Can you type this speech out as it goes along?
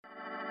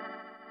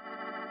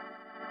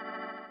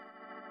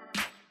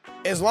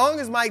as long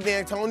as Mike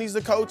D'Antoni's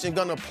the coach and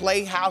gonna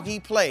play how he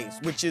plays,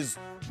 which is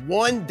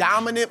one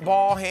dominant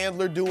ball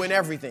handler doing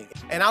everything.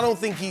 And I don't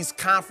think he's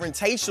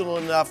confrontational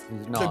enough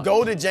to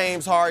go to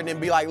James Harden and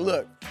be like,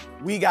 look,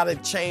 we gotta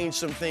change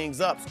some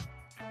things up.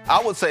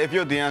 I would say if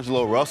you're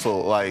D'Angelo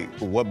Russell, like,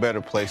 what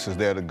better place is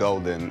there to go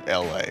than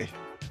L.A.?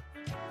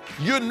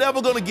 You're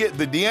never going to get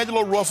the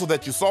D'Angelo Russell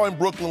that you saw in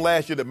Brooklyn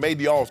last year that made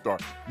the All-Star.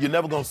 You're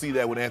never going to see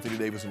that with Anthony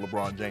Davis and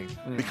LeBron James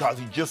because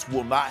he just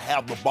will not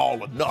have the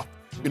ball enough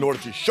in order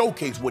to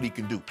showcase what he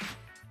can do.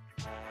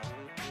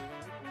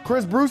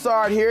 Chris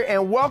Broussard here,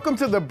 and welcome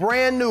to the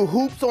brand new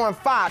Hoops on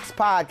Fox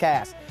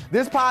podcast.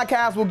 This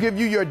podcast will give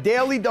you your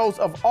daily dose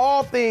of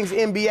all things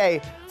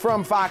NBA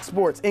from Fox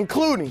Sports,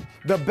 including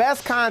the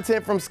best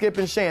content from Skip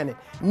and Shannon,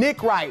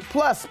 Nick Wright,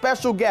 plus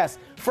special guests,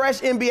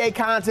 fresh NBA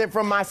content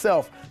from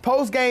myself,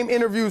 post-game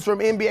interviews from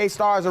NBA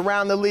stars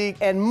around the league,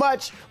 and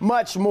much,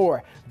 much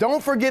more.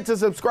 Don't forget to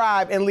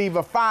subscribe and leave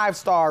a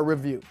 5-star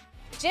review.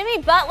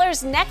 Jimmy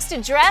Butler's next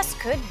address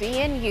could be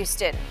in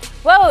Houston.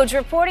 Woj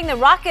reporting the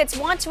Rockets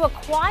want to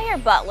acquire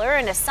Butler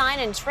in a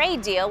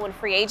sign-and-trade deal when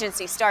free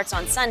agency starts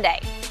on Sunday.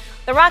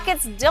 The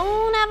Rockets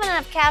don't have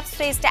enough cap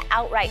space to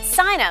outright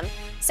sign him,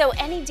 so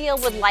any deal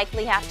would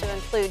likely have to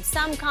include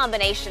some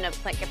combination of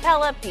Clint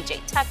Capella,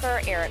 PJ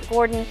Tucker, Eric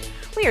Gordon.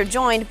 We are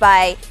joined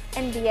by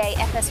NBA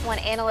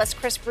FS1 analyst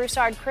Chris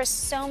Broussard. Chris,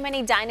 so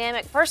many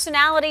dynamic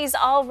personalities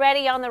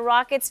already on the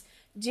Rockets.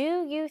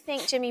 Do you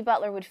think Jimmy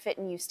Butler would fit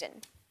in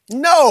Houston?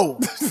 No,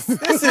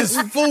 this is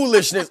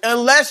foolishness.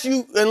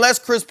 Unless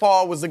Chris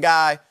Paul was the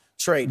guy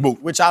traded,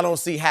 which I don't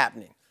see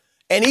happening.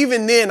 And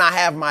even then, I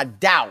have my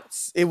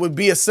doubts. It would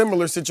be a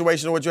similar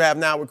situation to what you have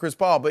now with Chris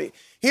Paul. But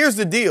here's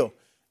the deal.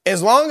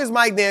 As long as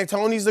Mike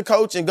D'Antoni's the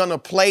coach and gonna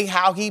play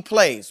how he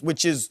plays,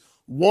 which is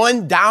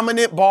one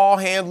dominant ball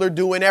handler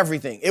doing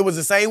everything. It was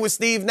the same with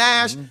Steve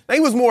Nash. Now, he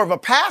was more of a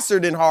passer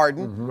than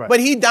Harden, but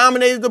he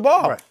dominated the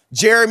ball. Right.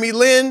 Jeremy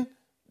Lin,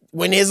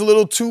 when his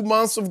little 2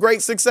 months of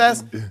great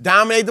success,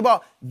 dominated the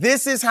ball.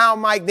 This is how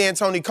Mike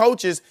D'Antoni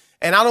coaches,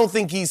 and I don't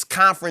think he's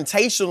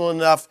confrontational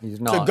enough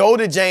to go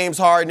to James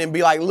Harden and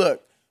be like,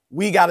 look,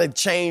 we got to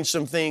change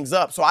some things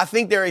up. So I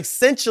think they're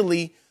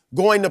essentially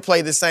going to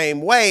play the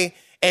same way.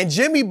 And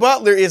Jimmy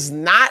Butler is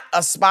not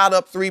a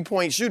spot-up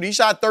three-point shooter. He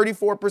shot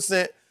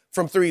 34%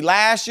 from three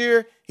last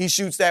year. He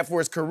shoots that for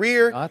his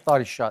career. I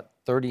thought he shot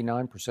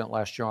 39%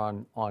 last year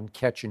on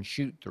catch and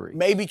shoot three.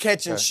 Maybe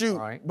catch and shoot,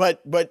 right.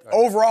 but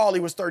overall he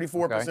was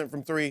 34%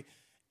 from three.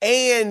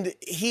 And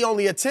he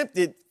only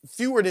attempted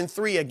fewer than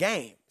three a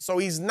game. So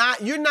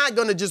you're not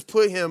going to just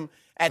put him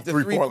at the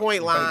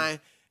three-point line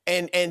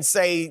and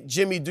say,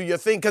 Jimmy, do your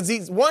thing. Because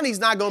he's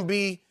not going to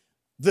be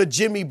the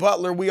Jimmy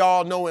Butler we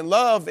all know and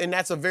love, and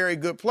that's a very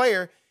good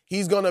player.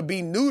 He's going to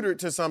be neutered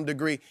to some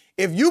degree.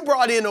 If you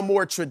brought in a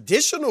more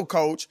traditional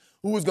coach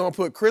who was going to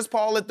put Chris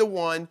Paul at the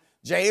 1,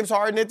 James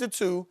Harden at the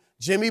 2,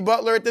 Jimmy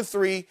Butler at the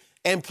 3,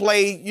 and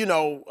play,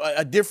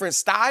 a different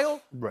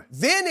style,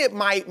 then it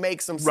might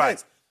make some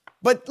sense.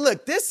 But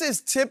look, this is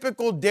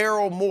typical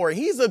Daryl Morey.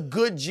 He's a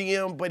good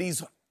GM, but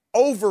he's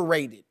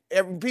overrated.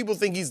 People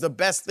think he's the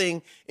best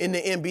thing in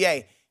the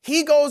NBA.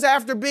 He goes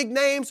after big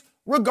names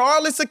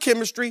regardless of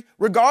chemistry,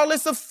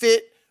 regardless of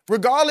fit,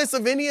 regardless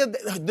of any of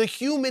the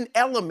human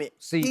element.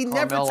 He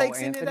never takes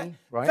any of that.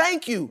 Right?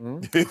 Thank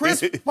you.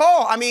 Chris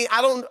Paul, I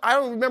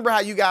don't remember how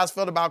you guys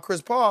felt about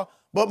Chris Paul,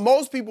 but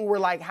most people were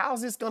like,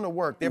 how's this going to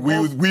work?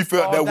 We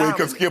felt that way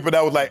because Skip and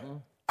I was like,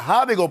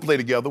 how are they going to play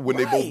together when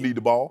they both need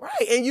the ball?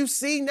 Right, and you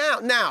see now.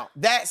 Now,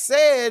 that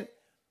said,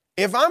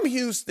 if I'm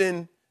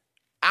Houston,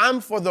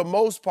 I'm for the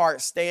most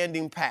part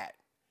standing pat.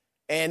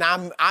 And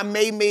I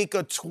may make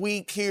a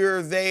tweak here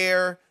or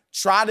there,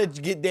 try to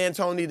get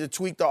D'Antoni to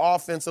tweak the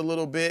offense a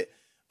little bit,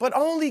 but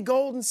only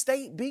Golden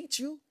State beat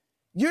you.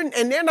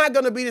 And they're not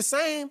going to be the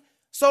same,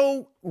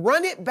 so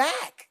run it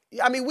back.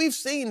 I mean, we've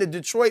seen the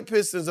Detroit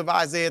Pistons of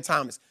Isaiah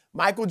Thomas,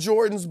 Michael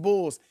Jordan's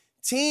Bulls.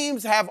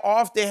 Teams have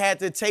often had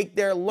to take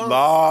their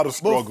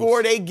lumps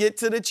before they get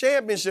to the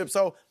championship.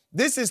 So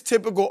this is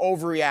typical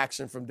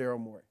overreaction from Daryl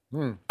Morey.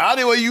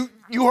 Anyway,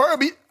 you heard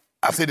me.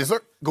 I said this,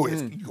 sir. Go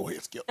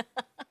ahead, Skip.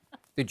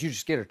 Did you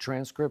just get a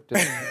transcript of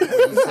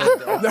what he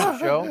said on the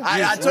show?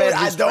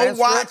 I don't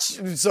watch,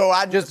 so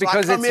I just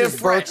because it's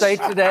his birthday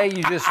today,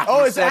 you just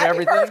said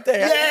everything. Birthday.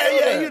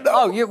 Yeah,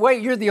 Oh,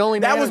 you're the only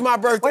man. That was my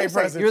birthday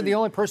present. You're the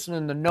only person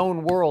in the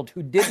known world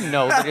who didn't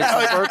know that it's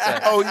his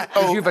birthday.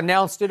 Because you've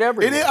announced it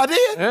everywhere. I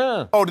did?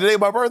 Yeah. Oh, today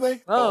my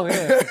birthday? Oh,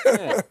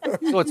 yeah.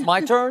 So it's my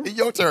turn?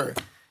 Your turn.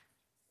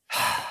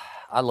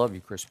 I love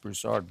you, Chris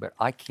Broussard, but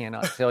I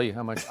cannot tell you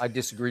how much I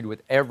disagreed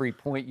with every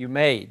point you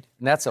made.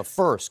 And that's a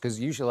first,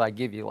 because usually I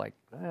give you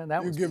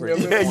that was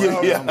pretty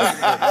good. Yeah.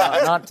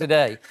 Not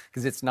today,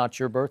 because it's not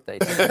your birthday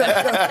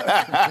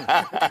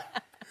today.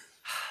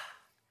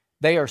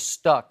 They are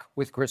stuck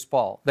with Chris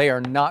Paul. They are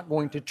not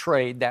going to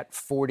trade that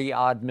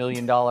 $40-odd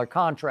million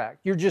contract.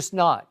 You're just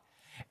not.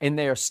 And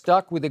they are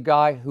stuck with a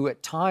guy who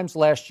at times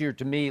last year,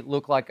 to me,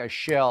 looked like a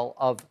shell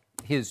of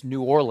his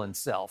New Orleans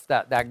self,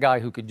 that guy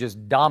who could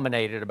just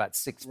dominate at about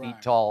 6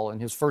 feet tall in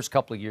his first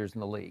couple of years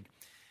in the league.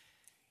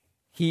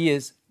 He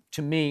is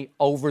to me,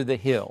 over the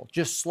hill,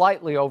 just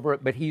slightly over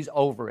it, but he's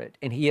over it,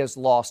 and he has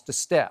lost a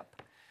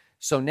step.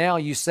 So now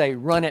you say,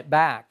 run it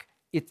back.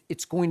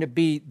 It's going to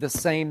be the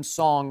same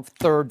song,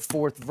 third,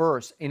 fourth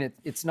verse, and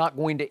it's not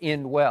going to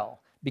end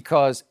well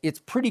because it's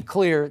pretty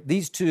clear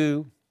these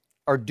two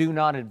are do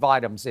not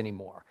invitems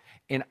anymore.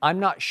 And I'm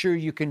not sure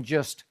you can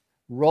just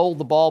roll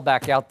the ball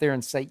back out there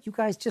and say, you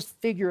guys just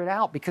figure it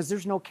out because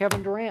there's no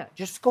Kevin Durant.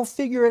 Just go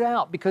figure it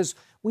out because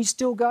we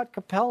still got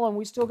Capella and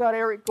we still got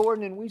Eric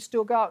Gordon and we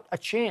still got a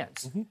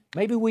chance. Mm-hmm.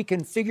 Maybe we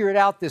can figure it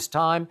out this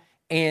time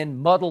and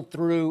muddle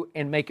through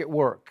and make it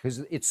work because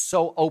it's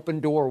so open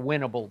door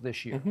winnable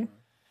this year. Mm-hmm.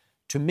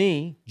 To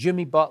me,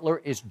 Jimmy Butler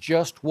is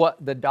just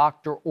what the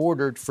doctor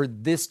ordered for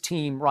this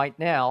team right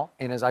now.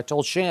 And as I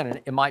told Shannon,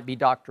 it might be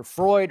Dr.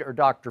 Freud or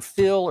Dr.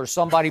 Phil or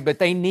somebody, but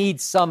they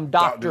need some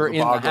doctor in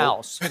the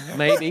house.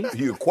 Maybe.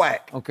 You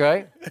quack.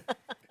 Okay.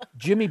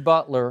 Jimmy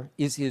Butler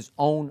is his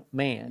own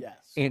man. Yes.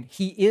 And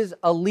he is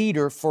a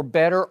leader for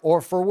better or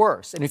for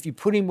worse. And if you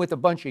put him with a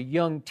bunch of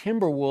young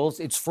Timberwolves,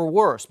 it's for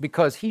worse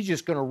because he's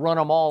just going to run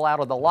them all out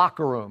of the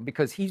locker room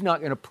because he's not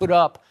going to put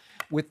up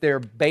with their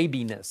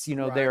babiness,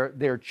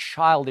 their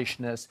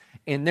childishness,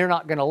 and they're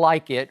not going to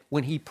like it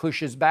when he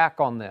pushes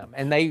back on them.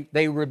 And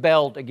they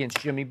rebelled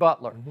against Jimmy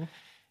Butler. Mm-hmm.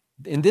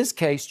 In this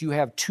case, you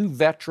have two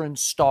veteran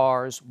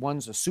stars.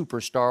 One's a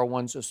superstar.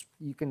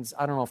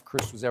 I don't know if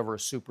Chris was ever a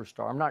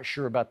superstar. I'm not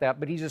sure about that,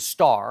 but he's a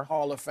star.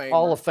 Hall of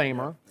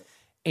Famer. Yeah.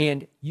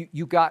 And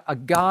you got a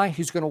guy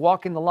who's going to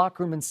walk in the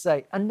locker room and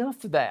say,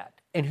 enough of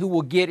that, and who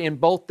will get in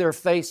both their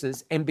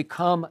faces and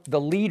become the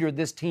leader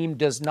this team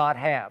does not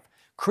have.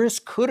 Chris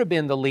could have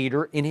been the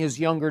leader in his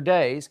younger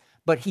days,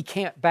 but he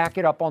can't back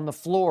it up on the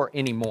floor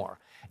anymore.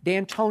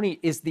 D'Antoni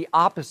is the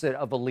opposite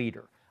of a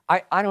leader.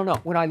 I don't know.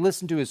 When I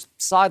listen to his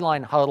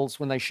sideline huddles,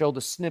 when they show the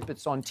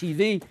snippets on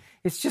TV,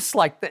 it's just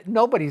like that.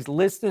 Nobody's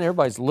listening.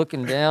 Everybody's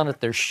looking down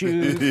at their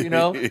shoes,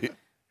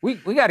 We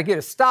got to get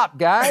a stop,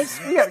 guys.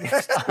 We got to get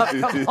a stop.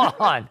 Come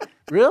on.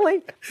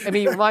 Really? I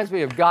mean, it reminds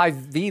me of Guy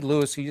V.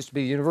 Lewis, who used to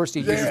be the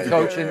university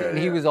coach, and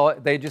he was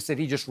they just said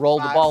he just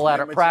rolled the ball out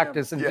at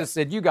practice and just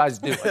said, you guys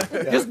do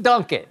it. Just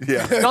dunk it.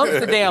 Yeah. Dunk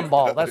the damn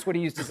ball. That's what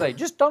he used to say.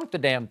 Just dunk the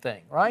damn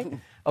thing, right?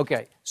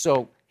 Okay,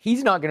 so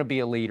he's not going to be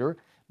a leader,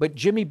 but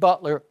Jimmy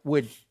Butler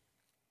would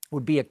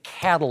be a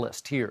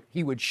catalyst here.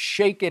 He would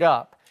shake it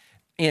up.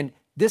 And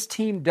this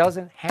team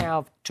doesn't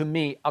have, to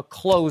me, a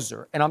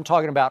closer, and I'm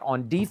talking about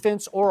on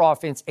defense or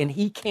offense, and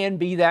he can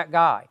be that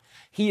guy.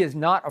 He is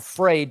not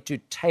afraid to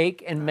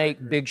take and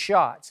make big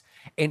shots,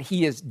 and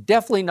he is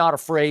definitely not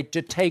afraid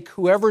to take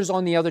whoever's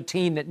on the other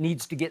team that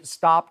needs to get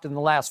stopped in the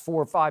last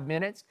 4 or 5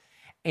 minutes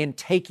and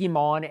take him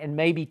on and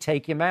maybe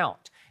take him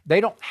out. They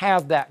don't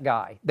have that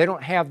guy. They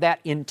don't have that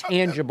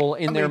intangible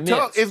in their midst.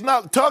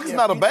 Tuck is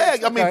not a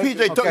bag. I mean,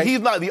 PJ Tuck,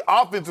 he's not the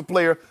offensive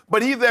player,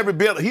 but he's every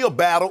bit. He'll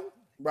battle.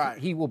 Right.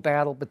 He will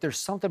battle, but there's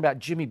something about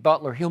Jimmy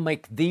Butler. He'll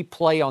make the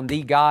play on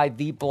the guy,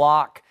 the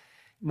block,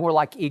 more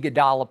like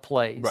Iguodala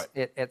plays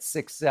at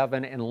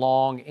 6'7" and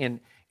long. And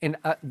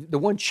the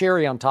one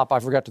cherry on top I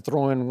forgot to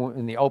throw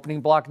in the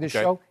opening block of this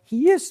show,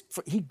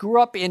 he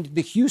grew up in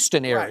the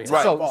Houston area.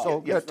 Right.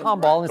 Tom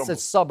Ball, and it's a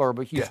suburb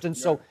of Houston.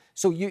 Yeah.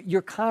 So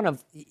you're kind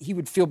of, he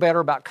would feel better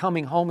about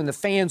coming home, and the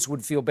fans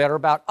would feel better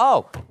about,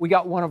 we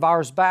got one of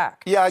ours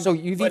back. Yeah, so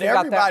you've but even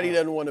got that. Everybody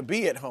doesn't want to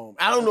be at home.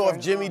 I don't know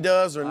if Jimmy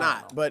does or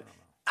not, but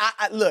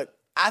look,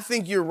 I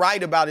think you're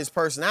right about his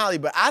personality,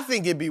 but I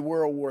think it'd be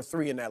World War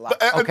III in that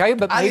locker. Okay,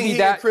 but maybe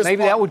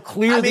that would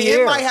clear the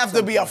air. It might have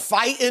to be a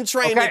fight in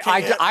training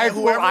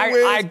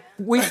camp.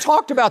 We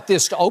talked about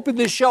this to open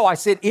this show. I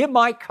said it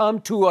might come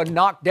to a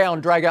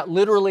knockdown, drag out.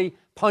 Literally,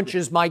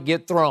 punches might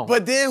get thrown.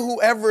 But then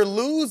whoever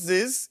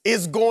loses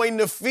is going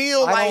to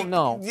feel like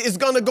it's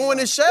going to go in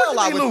his shell,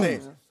 I would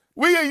think.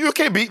 You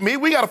can't beat me.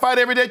 We got to fight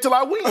every day till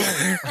I win.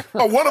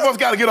 Or one of us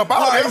got to get up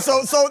out of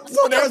there. So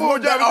there's more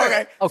job.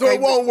 Okay. So it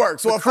won't work.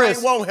 So a fight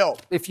won't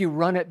help. If you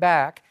run it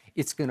back,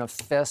 it's going to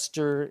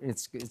fester.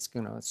 It's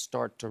going to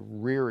start to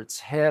rear its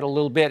head a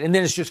little bit, and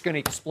then it's just going to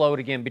explode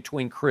again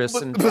between Chris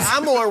and.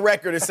 I'm on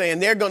record as saying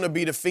they're going to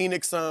be the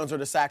Phoenix Suns or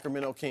the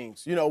Sacramento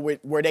Kings.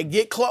 Where they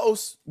get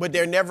close, but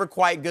they're never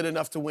quite good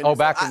enough to win. Oh,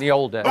 back in the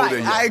old days.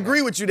 Right. I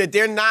agree with you that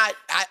they're not.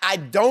 I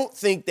don't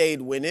think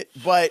they'd win it,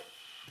 but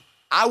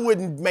I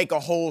wouldn't make a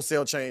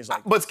wholesale change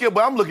like that. But Skip,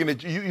 I'm looking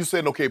at you. You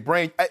said, okay,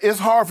 Brain, it's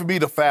hard for me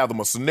to fathom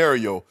a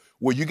scenario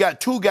where you got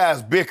two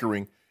guys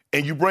bickering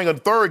and you bring a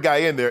third guy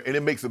in there and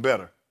it makes it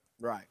better.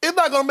 Right. It's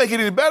not going to make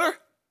it any better.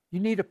 You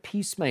need a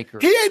peacemaker.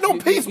 He ain't no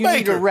peacemaker. You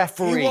need a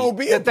referee. He won't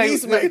be a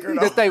peacemaker,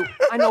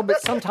 I know,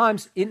 but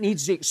sometimes it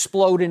needs to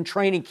explode in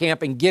training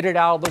camp and get it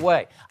out of the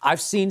way.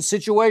 I've seen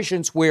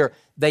situations where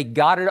they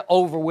got it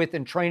over with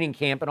in training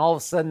camp and all of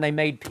a sudden they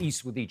made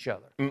peace with each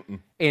other. And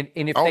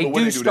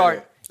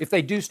if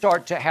they do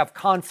start to have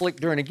conflict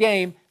during a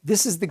game,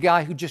 this is the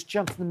guy who just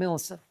jumps in the middle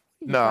and says,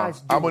 but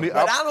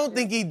I don't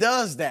think he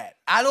does that.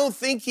 I don't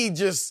think he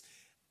just,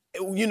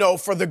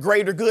 for the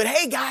greater good,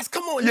 hey, guys,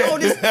 come on.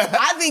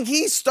 I think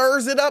he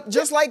stirs it up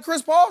just like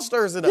Chris Paul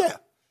stirs it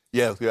up.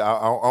 Yeah,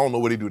 I don't know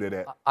where they do that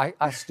at.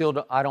 I still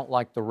don't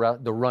like the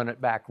run it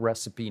back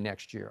recipe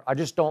next year. I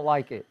just don't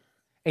like it.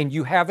 And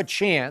you have a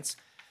chance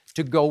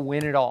to go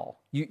win it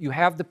all. You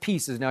have the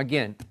pieces. Now,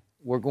 again,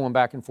 we're going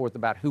back and forth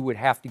about who would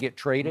have to get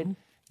traded.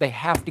 Mm-hmm. They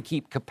have to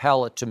keep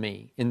Capella to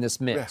me in this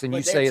mix. Yeah, and but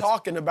you say they're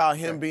talking about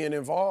him being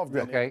involved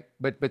in okay,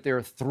 it. but there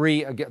are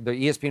three, the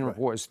ESPN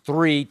report is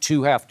 3,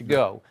 2 have to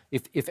go.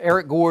 If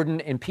Eric Gordon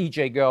and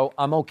PJ go,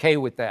 I'm okay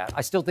with that.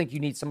 I still think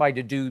you need somebody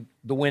to do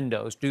the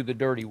windows, do the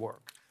dirty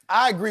work.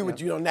 I agree with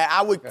you on that.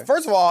 I would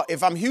first of all,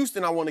 if I'm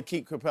Houston, I want to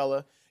keep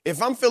Capella.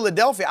 If I'm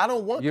Philadelphia, I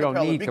don't want Capella.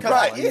 Don't need because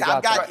Capella.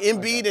 I've got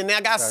Embiid and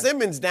I got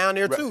Simmons down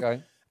there too.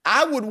 Okay.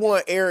 I would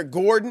want Eric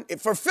Gordon.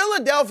 For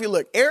Philadelphia,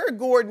 look, Eric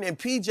Gordon and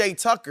PJ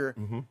Tucker,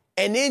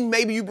 and then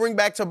maybe you bring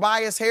back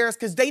Tobias Harris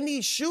because they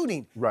need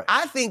shooting. Right.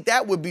 I think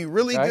that would be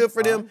really good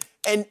for them.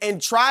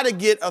 And try to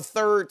get a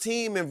third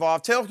team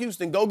involved. Tell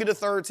Houston, go get a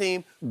third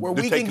team where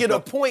we can get a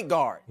point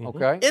guard.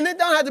 Okay. And it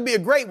don't have to be a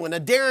great one, a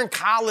Darren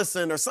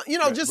Collison or something,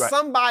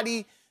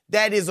 somebody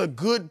that is a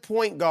good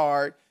point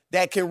guard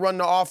that can run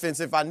the offense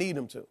if I need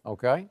him to.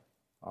 Okay.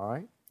 All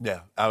right.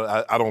 Yeah,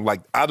 I don't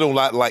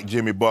like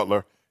Jimmy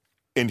Butler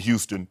in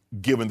Houston,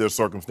 given their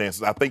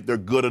circumstances. I think they're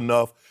good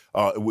enough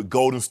with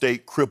Golden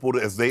State crippled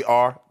as they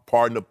are,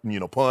 pardon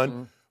the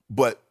pun,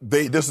 but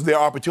this is their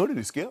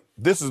opportunity, Skip.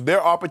 This is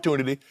their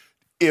opportunity.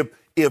 If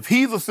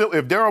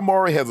Daryl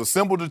Morey has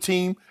assembled a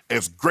team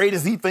as great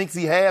as he thinks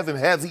he has, and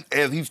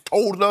as he's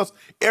told us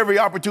every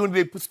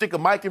opportunity to stick a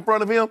mic in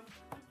front of him,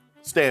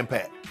 stand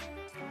pat.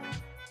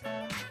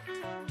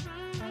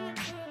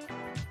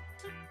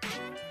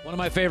 One of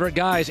my favorite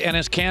guys,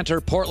 Enes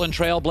Kanter, Portland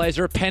Trail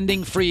Blazer,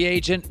 pending free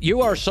agent.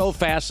 You are so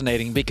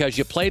fascinating because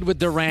you played with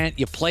Durant,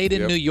 you played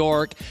in New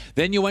York,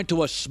 then you went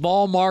to a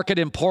small market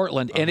in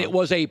Portland, and it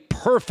was a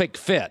perfect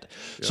fit.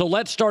 So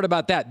let's start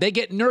about that. They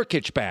get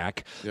Nurkic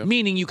back,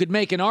 meaning you could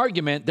make an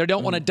argument they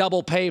don't want to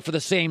double pay for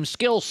the same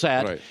skill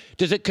set. Right.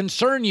 Does it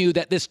concern you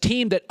that this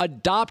team that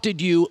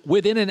adopted you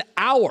within an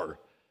hour,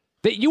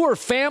 that you were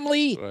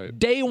family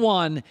day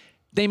one,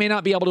 they may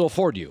not be able to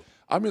afford you?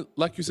 I mean,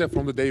 like you said,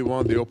 from the day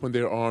one, they opened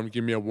their arm,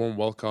 give me a warm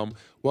welcome.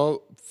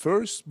 Well,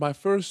 my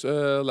first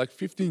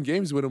 15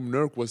 games with him,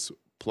 Nurk was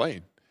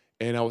playing,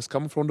 and I was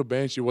coming from the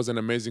bench. It was an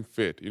amazing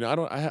fit. You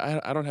know,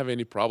 I don't have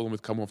any problem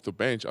with coming off the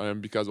bench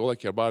because all I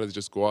care about is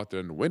just go out there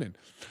and winning.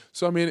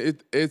 So I mean,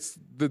 it's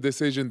the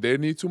decision they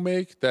need to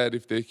make that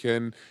if they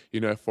can,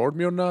 afford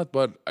me or not.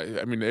 But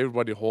I mean,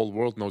 everybody, the whole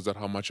world knows that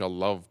how much I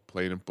love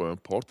playing in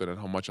Portland and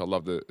how much I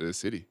love the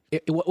city.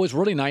 What was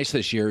really nice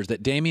this year is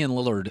that Damian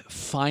Lillard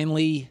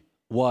finally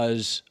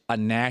was a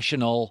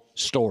national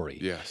story.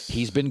 Yes.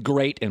 He's been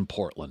great in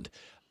Portland.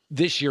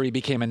 This year he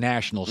became a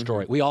national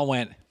story. We all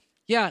went,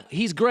 yeah,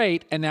 he's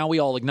great, and now we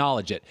all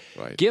acknowledge it.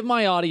 Right. Give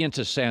my audience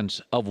a sense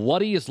of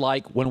what he is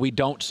like when we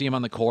don't see him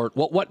on the court.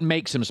 What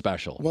makes him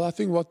special? Well, I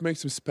think what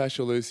makes him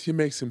special is he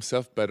makes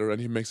himself better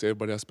and he makes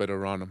everybody else better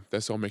around him.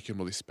 That's what makes him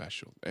really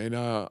special. And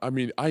I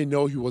mean, I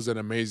know he was an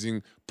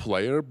amazing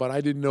player, but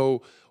I didn't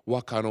know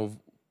what kind of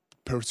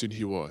person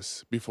he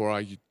was before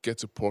I get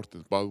to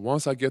Portland. But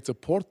once I get to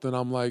Portland,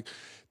 I'm like,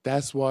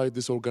 that's why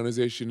this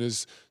organization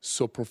is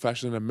so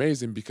professional and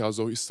amazing, because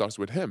it starts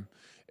with him.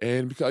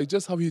 And because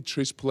just how he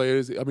treats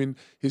players. I mean,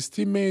 his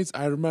teammates,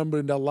 I remember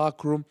in that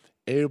locker room,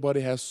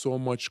 everybody has so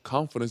much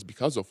confidence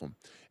because of him.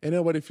 And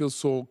everybody feels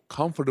so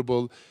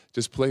comfortable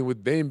just playing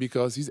with Dame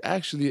because he's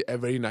actually a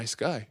very nice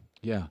guy.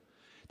 Yeah.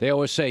 They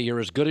always say you're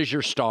as good as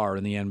your star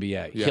in the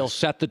NBA. Yes. He'll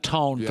set the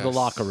tone for the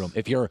locker room.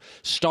 If your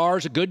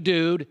star's a good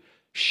dude,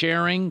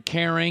 sharing,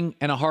 caring,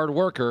 and a hard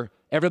worker,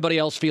 everybody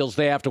else feels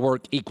they have to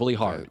work equally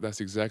hard. Yeah, that's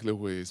exactly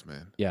who he is,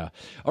 man. Yeah.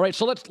 All right,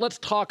 so let's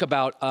talk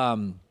about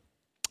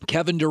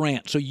Kevin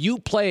Durant. So you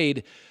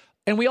played,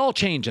 and we all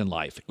change in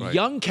life. Right.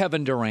 Young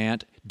Kevin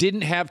Durant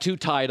didn't have 2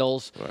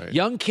 titles. Right.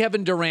 Young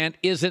Kevin Durant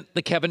isn't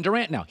the Kevin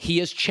Durant now. He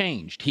has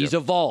changed. He's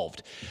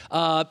evolved.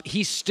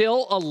 He's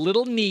still a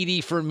little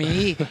needy for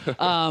me.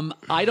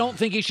 I don't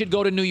think he should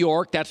go to New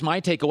York. That's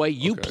my takeaway.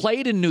 You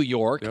played in New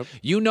York. Yep.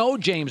 You know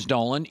James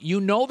Dolan. You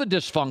know the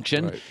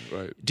dysfunction.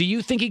 Right. Do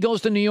you think he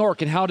goes to New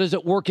York, and how does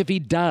it work if he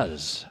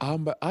does?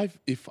 But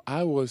if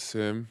I was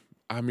him,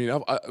 I mean,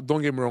 I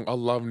don't get me wrong. I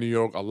love New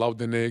York. I love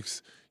the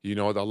Knicks. I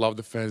love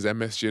the fans,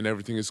 MSG, and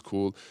everything is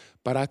cool.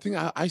 But I think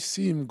I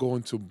see him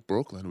going to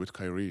Brooklyn with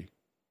Kyrie.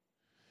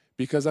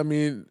 Because, I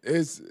mean,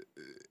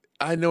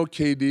 I know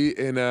KD,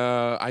 and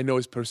I know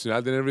his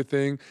personality and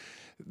everything.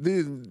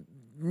 The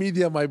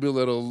media might be a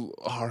little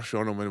harsh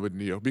on him with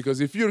New York. Because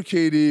if you're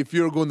KD, if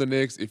you're going to the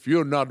Knicks, if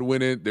you're not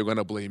winning, they're going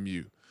to blame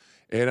you.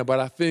 But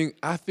I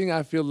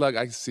feel like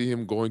I see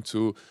him going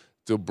to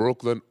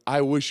Brooklyn.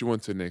 I wish he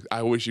went to Knicks.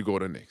 I wish he go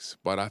to Knicks.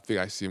 But I think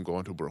I see him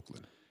going to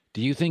Brooklyn.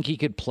 Do you think he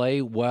could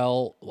play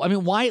well? I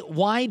mean,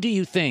 why do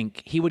you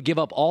think he would give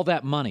up all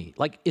that money?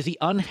 Like, is he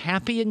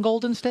unhappy in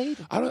Golden State?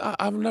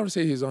 I would never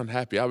say he's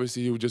unhappy.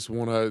 Obviously, he would just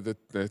want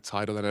the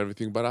title and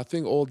everything. But I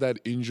think all that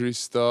injury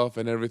stuff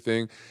and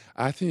everything,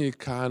 I think he's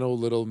kind of a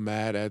little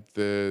mad at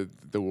the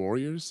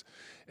Warriors.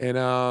 And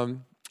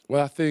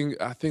I think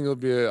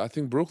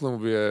Brooklyn will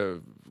be a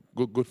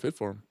good fit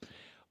for him.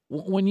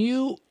 when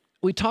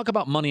we talk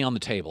about money on the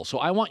table, so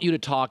I want you to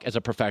talk as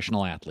a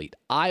professional athlete.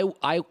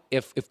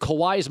 If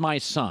Kawhi is my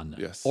son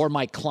or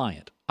my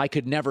client, I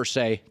could never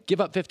say,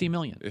 give up $50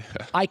 million. Yeah.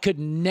 I could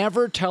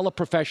never tell a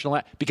professional,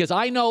 because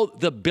I know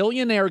the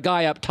billionaire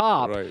guy up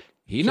top,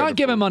 he's not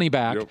giving money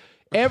back. Yep.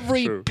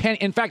 Every penny.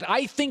 In fact,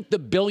 I think the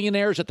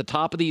billionaires at the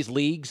top of these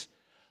leagues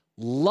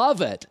love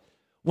it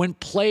when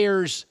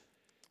players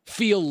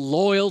feel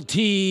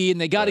loyalty and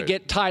they got to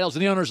get titles,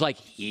 and the owner's like,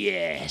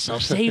 yes, I'll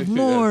save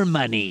more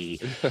money.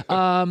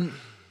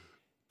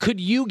 Could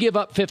you give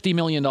up $50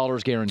 million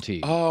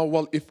guaranteed?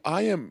 Well, if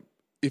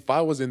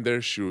I was in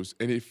their shoes,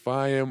 and if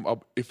I'm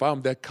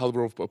that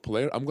caliber of a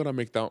player, I'm gonna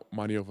make that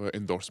money of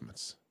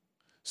endorsements.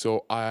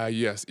 So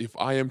yes, if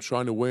I am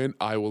trying to win,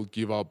 I will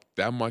give up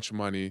that much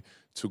money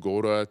to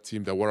go to a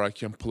team where I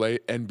can play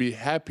and be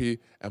happy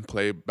and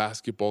play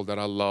basketball that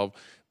I love.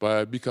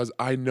 But because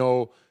I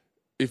know,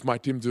 if my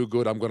team do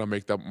good, I'm going to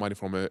make that money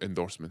from an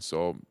endorsement.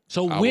 So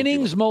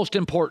winning's most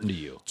important to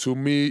you? To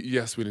me,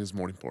 yes, winning is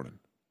more important.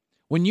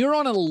 When you're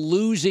on a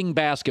losing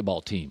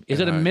basketball team, is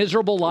it a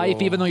miserable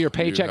life even though your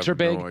paychecks are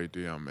big? No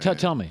idea, man.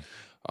 Tell me.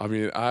 I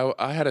mean,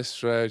 I had a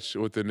stretch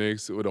with the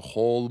Knicks with a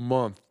whole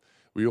month.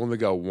 We only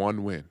got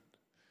one win.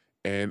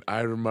 And I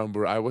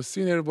remember I was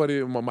seeing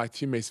everybody, my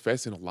teammates'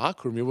 face in the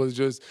locker room. It was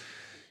just,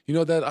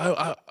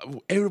 that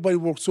everybody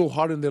worked so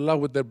hard in their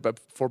life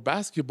for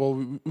basketball.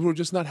 We were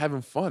just not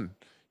having fun.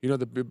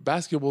 The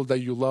basketball that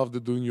you love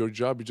doing your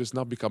job, you're just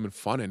not becoming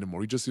fun anymore.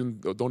 You just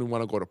don't even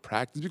want to go to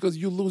practice because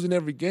you lose in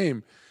every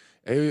game.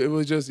 It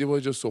was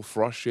just so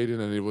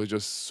frustrating, and it was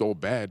just so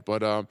bad.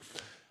 But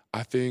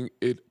I think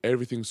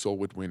everything's so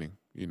with winning.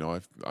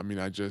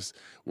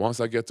 Once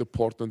I get to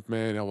Portland,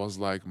 man, I was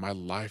like, my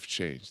life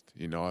changed.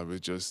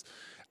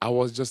 I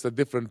was just a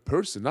different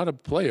person, not a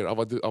player. I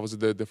was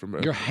a different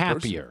person. You're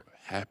happier.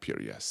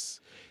 Happier, yes.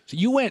 So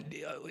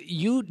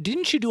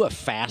didn't you do a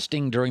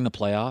fasting during the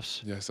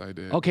playoffs? Yes, I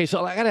did. Okay,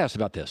 so I got to ask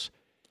about this.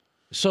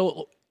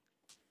 So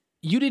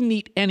you didn't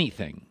eat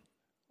anything?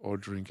 Or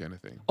drink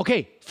anything.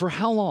 Okay, for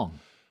how long?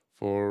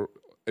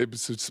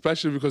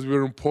 Especially because we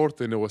were in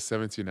Portland, it was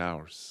 17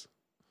 hours.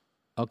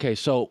 Okay,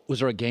 so was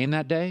there a game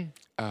that day?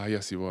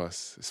 Yes, it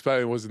was.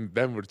 Especially it was in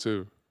Denver,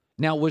 too.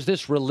 Now, was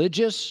this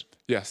religious?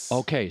 Yes.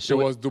 Okay, so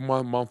it was the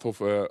month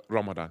of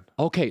Ramadan.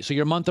 Okay, so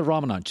your month of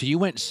Ramadan. So you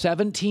went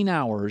 17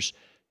 hours,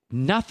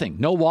 nothing,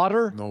 no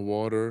water? No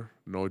water,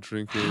 no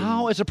drinking.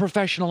 How, as a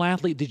professional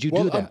athlete, did you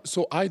do that?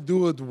 So I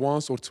do it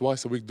once or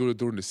twice a week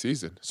during the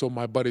season. So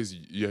my body's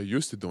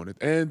used to doing it.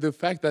 And the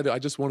fact that I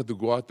just wanted to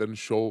go out there and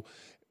show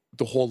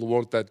the whole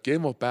world that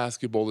game of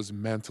basketball is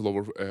mental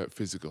over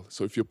physical.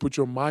 So if you put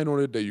your mind on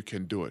it, that you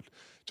can do it.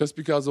 Just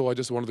because I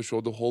just wanted to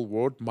show the whole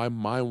world, my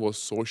mind was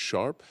so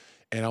sharp.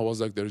 And I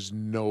was like, there's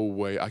no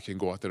way I can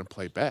go out there and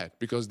play bad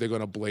because they're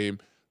going to blame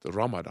the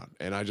Ramadan.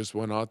 And I just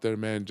went out there,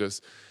 man,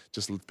 just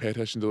pay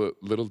attention to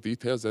little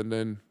details, and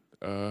then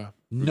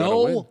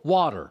no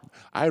water.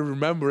 I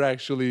remember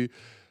actually,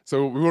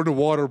 so we were in the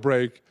water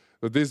break.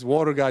 But this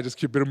water guy just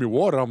kept giving me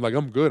water. I'm like,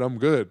 I'm good,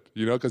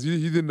 because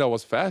he didn't know I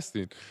was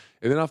fasting.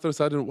 And then after a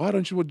sudden, why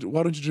don't you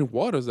drink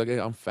water? I was like, hey,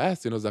 I'm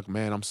fasting. I was like,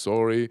 man, I'm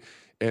sorry.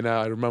 And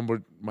I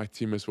remember my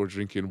teammates were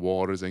drinking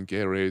waters and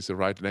Gatorades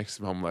right next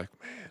to me. I'm like,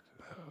 man,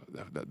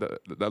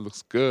 that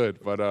looks good.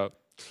 But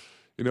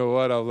you know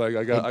what? I was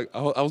like,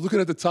 I was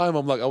looking at the time.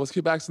 I'm like, I was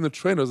keep asking the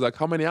trainer. I was like,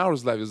 how many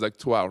hours left? It's like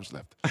 2 hours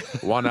left,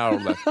 1 hour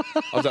left.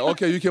 I was like,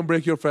 okay, you can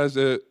break your fast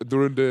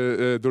during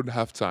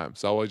halftime.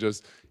 So I was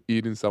just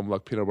eating some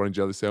like peanut butter and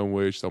jelly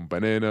sandwich, some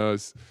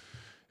bananas,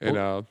 and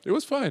it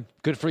was fine.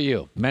 Good for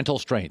you. Mental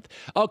strength.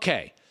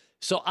 Okay,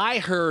 so I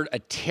heard a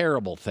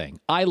terrible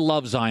thing. I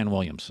love Zion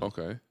Williamson.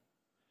 Okay.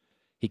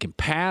 He can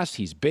pass.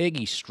 He's big.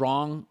 He's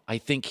strong. I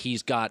think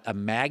he's got a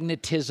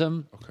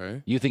magnetism.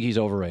 Okay. You think he's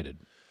overrated?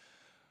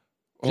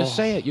 Just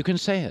say it. You can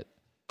say it.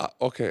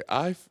 Okay.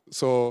 I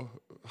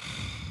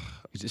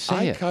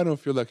kind of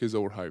feel like he's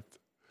overhyped.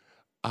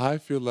 I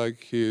feel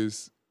like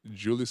he's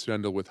Julius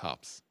Randle with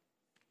hops.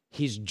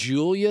 He's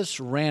Julius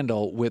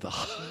Randle with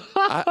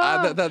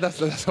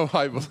that's how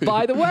I believe.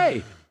 By the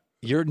way,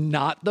 you're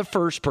not the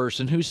first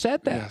person who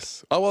said that.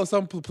 Yes. Oh, well,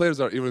 some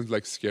players are even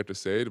like scared to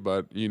say it,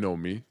 but you know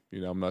me.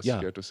 I'm not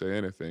scared to say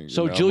anything.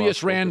 So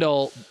Julius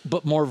Randle,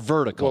 but more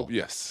vertical. Well,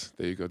 yes.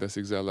 There you go. That's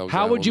exactly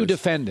how would you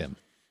defend him?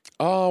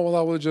 Oh, well,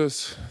 I would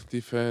just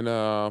defend.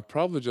 I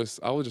would just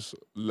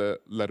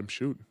let him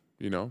shoot.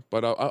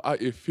 But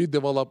if he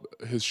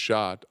developed his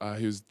shot,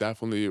 he's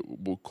definitely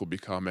could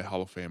become a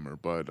Hall of Famer.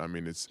 But I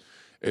mean,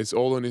 it's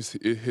all in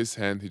his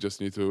hand. He just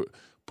needs to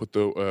put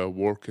the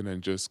work in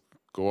and just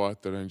go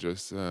out there and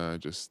just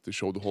to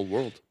show the whole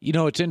world.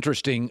 It's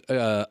interesting.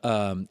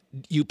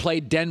 You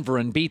played Denver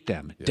and beat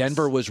them. Yes.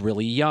 Denver was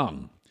really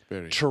young.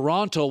 Very.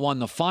 Toronto won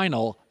the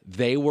final.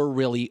 They were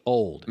really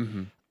old.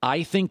 Mm-hmm.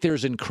 I think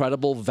there's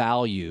incredible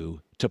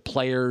value to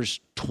players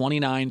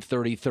 29,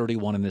 30,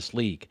 31 in this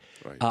league.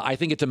 Right. I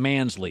think it's a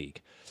man's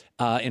league.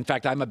 In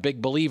fact, I'm a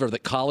big believer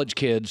that college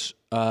kids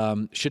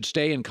should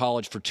stay in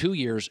college for 2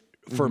 years,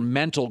 for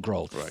mental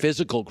growth,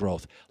 physical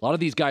growth. A lot of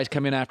these guys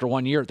come in after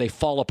 1 year, they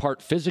fall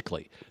apart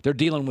physically. They're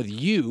dealing with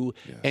you,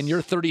 and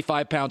you're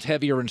 35 pounds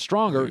heavier and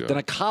stronger than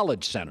a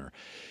college center.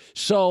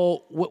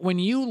 So when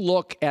you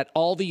look at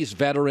all these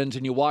veterans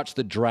and you watch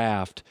the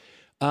draft,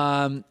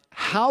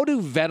 how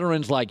do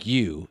veterans like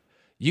you've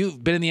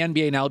been in the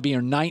NBA now, it'll be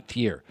your 9th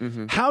year.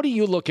 How do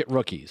you look at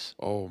rookies?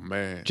 Oh,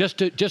 man. Just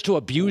to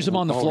abuse them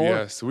on the floor?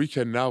 Yes, we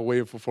cannot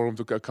wait for him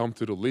to come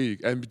to the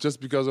league. And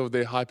just because of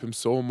they hype him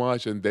so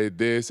much and they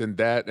this and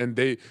that, and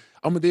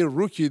they're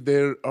rookie,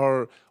 they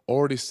are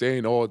already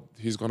saying, oh,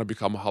 he's going to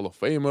become a Hall of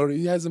Famer.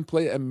 He hasn't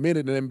played a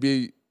minute in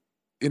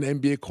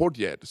NBA court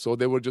yet. So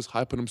they were just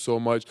hyping him so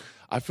much.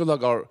 I feel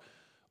like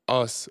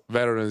us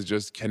veterans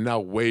just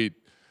cannot wait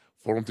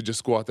for him to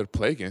just go out there and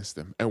play against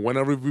them. And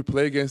whenever we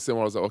play against them,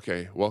 I was like,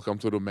 okay, welcome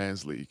to the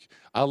man's league.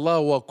 I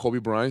love what Kobe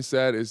Bryant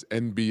said is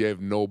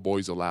NBA, no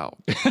boys allowed.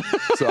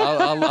 So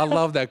I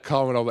love that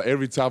comment. I'm like,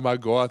 every time I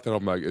go out there,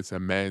 I'm like, it's a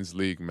man's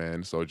league,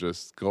 man. So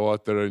just go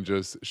out there and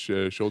just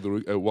show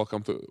the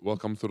welcome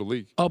to the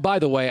league. Oh, by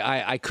the way,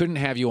 I couldn't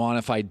have you on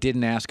if I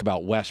didn't ask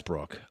about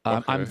Westbrook.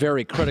 I'm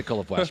very critical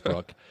of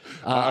Westbrook.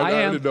 I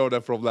already know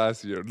that from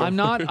last year. I'm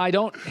not. I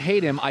don't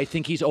hate him. I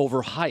think he's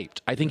overhyped.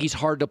 I think he's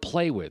hard to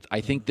play with.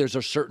 I think there's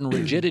a certain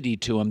rigidity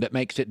to him that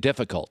makes it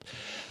difficult.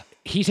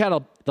 He's had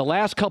the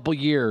last couple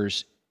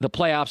years, the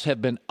playoffs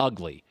have been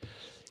ugly.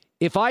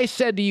 If I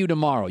said to you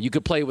tomorrow, you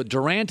could play with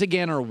Durant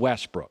again or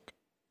Westbrook,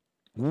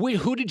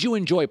 who did you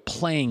enjoy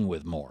playing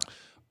with more?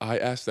 I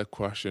ask that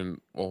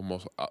question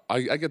almost.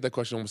 I get that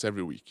question almost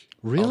every week.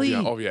 Really?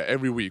 Oh yeah,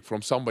 every week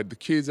from somebody. The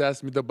kids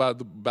ask me about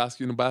the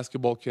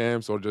basketball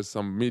camps, or just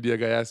some media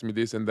guy ask me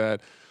this and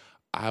that.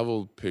 I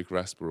will pick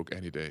Westbrook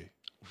any day.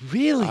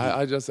 Really?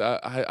 I just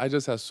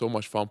have so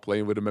much fun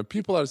playing with him, and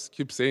people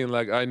keep saying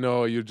like, I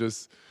know you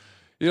just,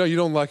 you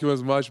don't like him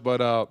as much,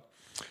 but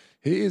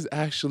he is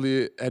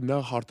actually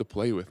not hard to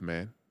play with,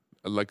 man.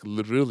 Like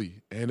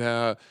literally,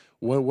 and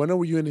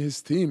whenever you're in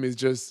his team, it's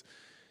just.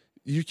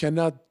 You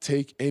cannot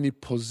take any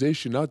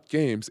position, not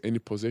games, any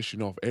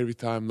position off. Every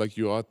time like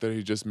you're out there,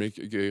 he just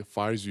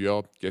fires you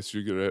up, gets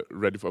you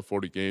ready for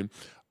the game.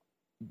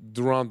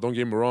 Durant, don't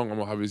get me wrong,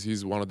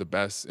 he's one of the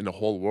best in the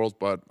whole world,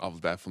 but I'll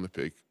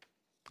definitely pick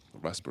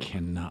Westbrook.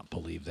 Cannot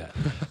believe that.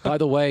 By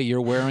the way, you're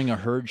wearing a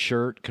Herd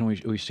shirt. Can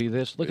we see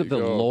this? Look at the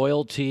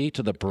loyalty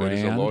to the brand. It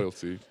is a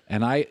loyalty.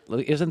 And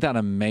isn't that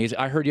amazing?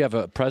 I heard you have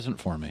a present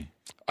for me.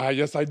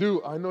 Yes, I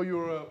do. I know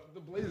you're a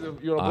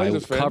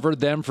Blazers fan. I covered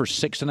them for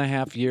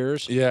 6.5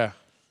 years. Yeah.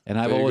 And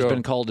I've always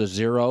been called a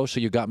zero, so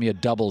you got me a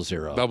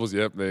 00. Doubles,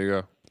 yep, there you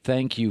go.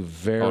 Thank you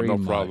very much.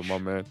 No problem, my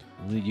man.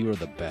 You are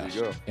the best.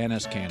 There you go.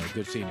 NS Cantor,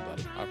 good seeing you,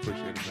 buddy. I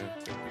appreciate it, man.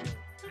 Thank you.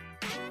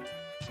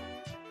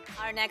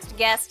 Our next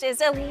guest is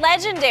a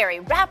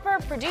legendary rapper,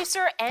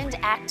 producer, and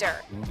actor.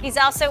 He's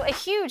also a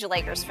huge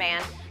Lakers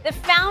fan, the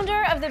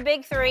founder of the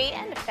Big Three,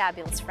 and a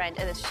fabulous friend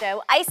of the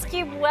show. Ice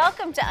Cube,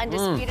 welcome to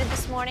Undisputed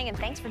this morning, and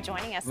thanks for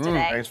joining us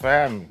today. Thanks for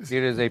having me.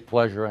 It is a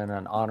pleasure and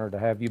an honor to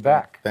have you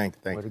back. Thank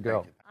Way you. to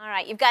go. All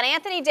right, you've got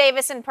Anthony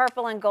Davis in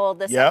purple and gold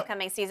this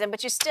upcoming season,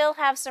 but you still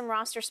have some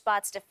roster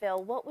spots to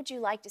fill. What would you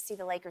like to see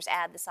the Lakers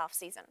add this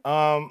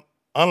offseason?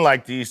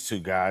 Unlike these two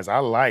guys, I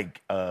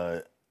like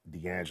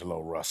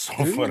D'Angelo Russell.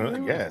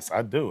 Yes,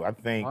 I do. I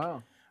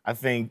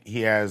think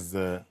he has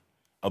the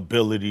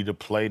ability to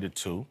play the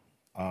two.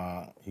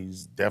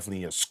 He's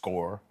definitely a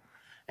scorer,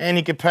 and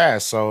he can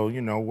pass. So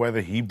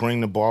whether he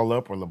bring the ball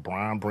up or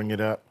LeBron bring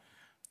it up,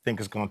 I think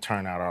it's going to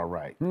turn out all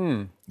right.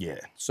 Yeah.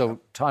 So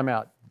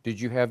timeout. Did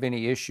you have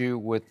any issue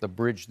with the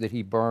bridge that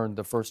he burned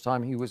the first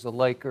time he was a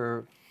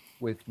Laker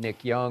with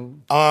Nick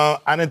Young? I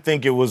didn't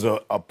think it was a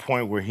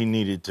point where he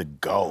needed to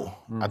go.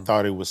 I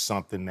thought it was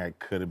something that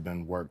could have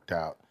been worked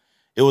out.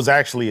 It was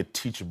actually a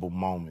teachable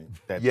moment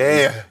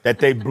that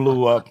they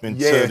blew up into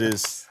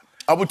this.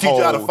 I'm gonna teach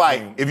you how to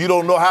fight. If you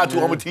don't know how to,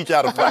 I'm gonna teach you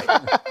how to fight.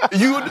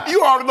 You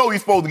already know he's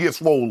supposed to get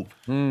swole.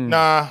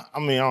 Nah, I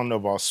don't know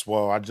about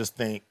swole. I just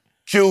think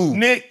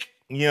Nick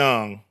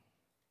Young,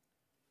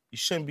 you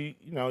shouldn't be,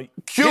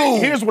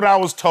 Here's what I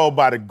was told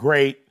by the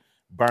great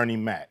Bernie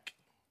Mac.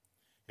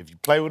 If you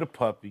play with a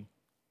puppy,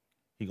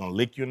 he's gonna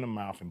lick you in the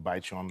mouth and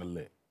bite you on the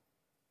lip.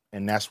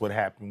 And that's what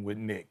happened with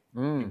Nick. He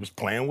was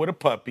playing with a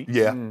puppy.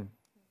 Yeah.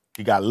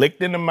 He got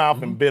licked in the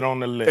mouth and bit on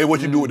the lip. Hey, what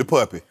you do with the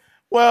puppy?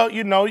 Well,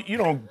 you don't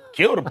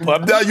kill the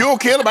puppy. No, you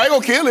don't kill him. I ain't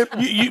gonna kill him.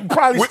 You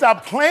probably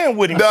stop playing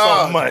with him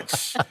so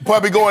much.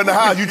 Puppy go in the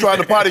house. You trying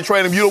to potty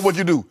train him. You know what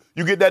you do?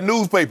 You get that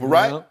newspaper,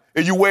 right?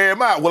 And you wear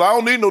him out. Well, I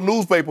don't need no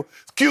newspaper.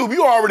 Cube,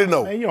 you already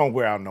know. Man, you don't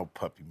wear out no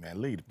puppy, man.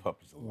 Leave the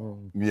puppies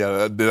alone.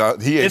 Yeah,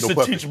 he ain't it's no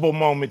puppy. It's a teachable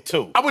moment,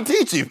 too. I'm going to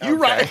teach him. You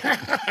right.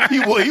 He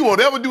won't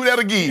ever do that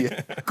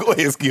again. Go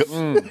ahead, Skip.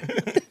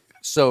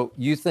 So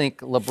you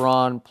think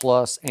LeBron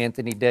plus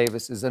Anthony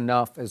Davis is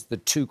enough as the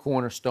two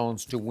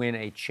cornerstones to win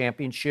a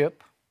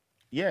championship?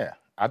 Yeah,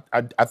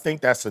 I think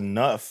that's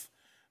enough.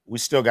 We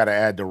still got to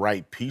add the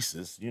right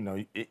pieces.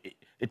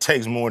 It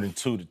takes more than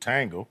two to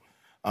tango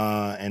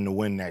and to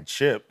win that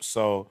chip.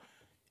 So,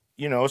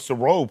 it's the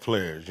role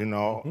players,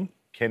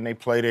 Can they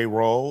play their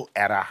role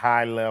at a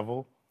high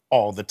level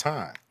all the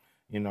time?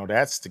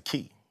 that's the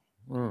key.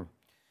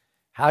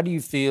 How do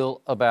you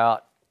feel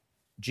about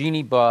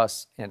Jeannie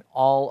Buss and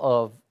all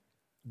of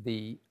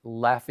the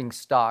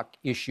laughingstock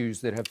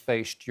issues that have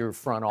faced your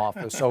front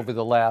office over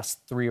the last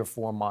 3 or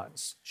 4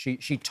 months?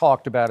 She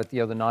talked about it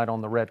the other night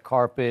on the red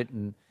carpet,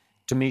 and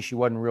to me, she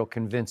wasn't real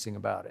convincing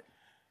about it.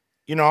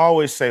 I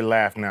always say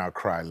laugh now,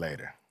 cry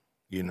later,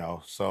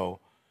 So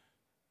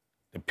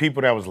the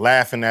people that was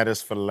laughing at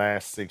us for the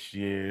last 6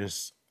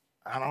 years,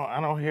 I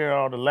don't hear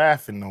all the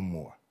laughing no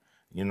more.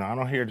 I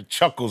don't hear the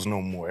chuckles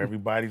no more.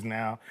 Everybody's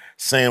now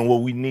saying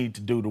what we need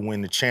to do to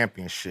win the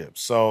championship.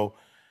 So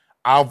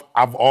I've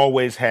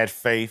always had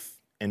faith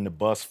in the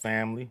Buss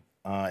family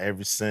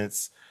ever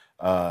since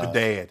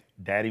the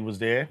Daddy was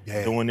there,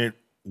 doing it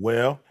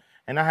well.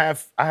 And I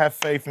have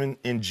faith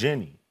in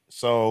Jenny.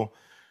 So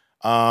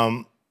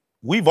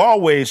we've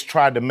always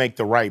tried to make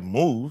the right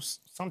moves.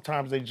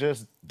 Sometimes they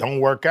just don't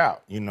work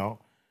out,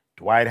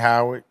 Dwight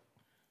Howard,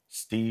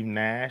 Steve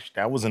Nash,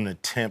 that was an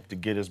attempt to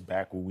get us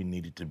back where we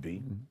needed to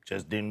be.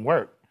 Just didn't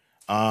work.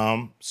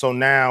 So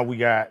now we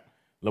got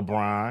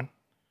LeBron.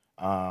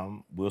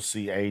 We'll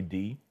see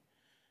AD.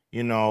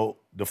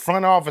 The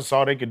front office,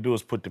 all they can do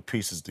is put the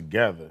pieces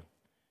together.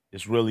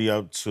 It's really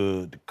up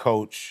to the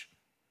coach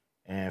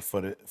and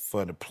for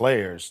the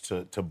players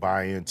to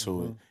buy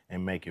into it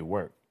and make it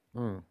work.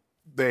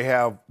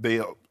 They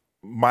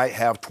might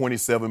have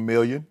 $27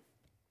 million.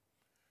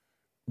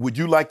 Would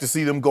you like to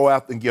see them go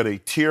out and get a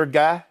tier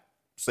guy,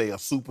 say a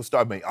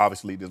superstar? I mean,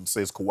 obviously, it doesn't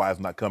say Kawhi's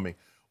not coming.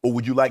 Or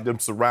would you like them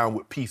to surround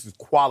with pieces,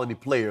 quality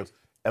players,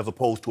 as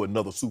opposed to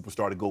another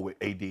superstar to go with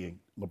AD and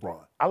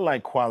LeBron? I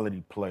like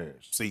quality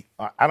players. See,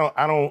 I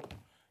don't.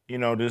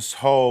 This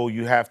whole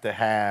you have to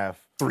have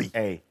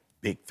a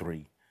big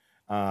three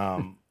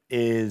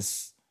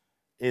is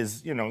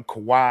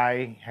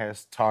Kawhi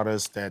has taught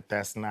us that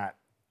that's not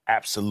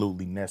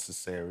absolutely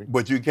necessary.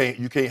 But you can't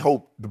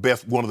hope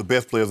one of the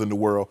best players in the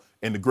world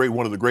and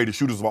one of the greatest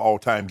shooters of all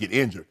time get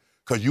injured.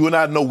 Because you and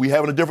I know we're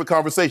having a different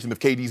conversation if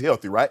KD's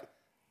healthy, right?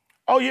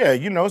 Oh yeah,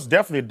 it's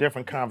definitely a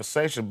different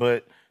conversation,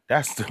 but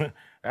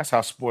that's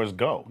how sports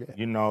go.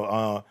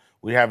 Yeah.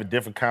 We have a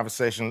different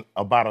conversation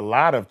about a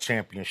lot of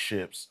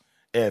championships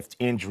if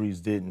injuries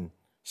didn't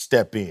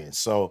step in.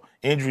 So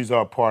injuries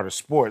are a part of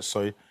sports,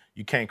 so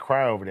you can't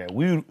cry over that.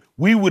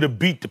 We would have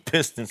beat the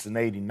Pistons in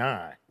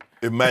 '89.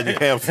 If Magic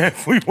Hampton.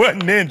 If we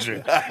wasn't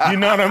injured. You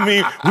know what I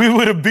mean? We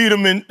would have beat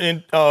them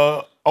in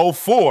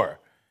 04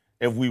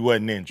 if we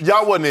wasn't injured.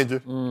 Y'all wasn't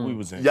injured. We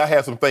was injured. Y'all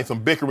had some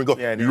bickering going.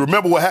 Yeah, you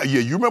remember what happened?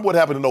 Yeah, you remember what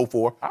happened in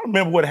 04? I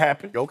remember what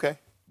happened. Okay.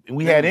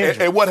 We had injuries.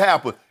 And what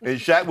happened? And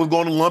Shaq was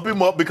going to lump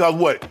him up because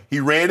what?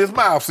 He ran his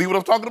mouth. See what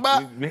I'm talking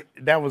about?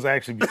 That was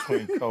actually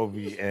between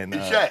Kobe and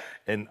Shaq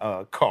and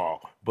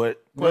Carl.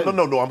 But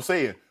no. I'm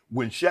saying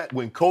when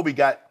Kobe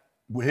got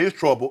his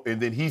trouble,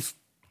 and then he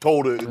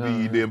told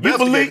the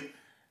investigator.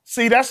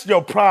 See, that's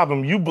your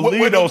problem. You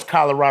believe those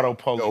Colorado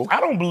police. Okay. I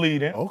don't believe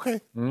them. Okay.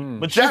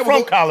 But you're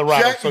from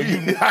Colorado, so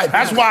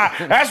that's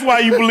why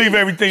you believe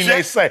everything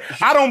they say.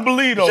 I don't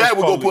believe those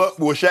police.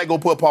 Will Shaq go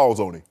put paws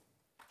on him?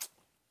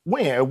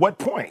 When? At what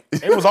point?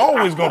 It was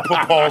always going to put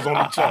paws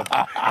on each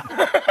other.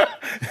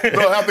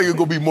 No, I think it's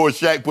going to be more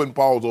Shaq putting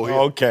paws on him.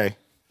 Okay.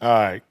 All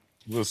right.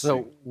 We'll see.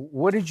 So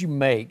what did you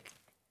make,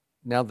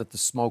 now that the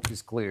smoke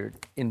is cleared,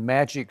 in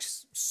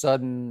Magic's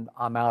sudden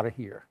I'm out of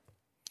here?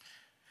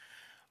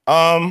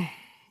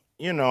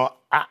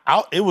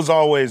 It was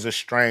always a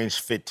strange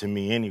fit to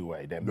me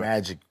anyway, that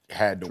Magic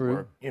had to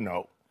work.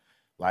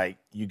 Like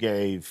you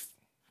gave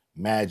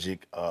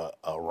Magic a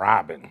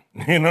Robin,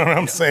 you know what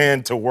I'm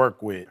saying, to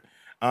work with.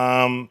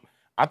 I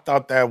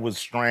thought that was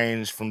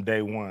strange from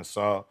day one.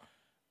 So,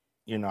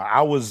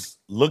 I was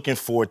looking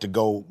for it to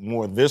go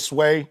more this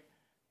way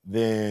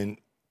than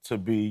to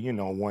be,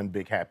 one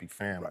big happy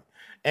family. Right.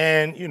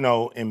 And,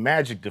 in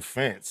Magic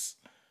defense,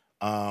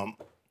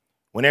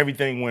 when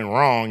everything went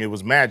wrong, it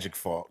was Magic's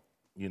fault.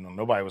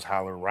 Nobody was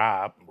hollering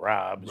Rob.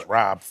 It's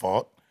Rob's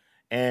fault.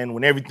 And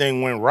when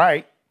everything went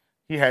right,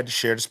 he had to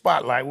share the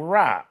spotlight with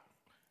Rob.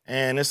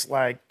 And it's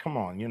like, come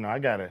on, I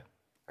gotta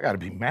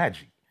be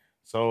Magic.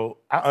 So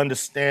I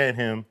understand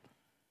him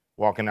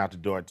walking out the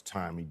door at the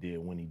time he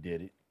did when he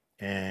did it.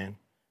 And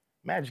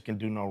Magic can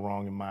do no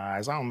wrong in my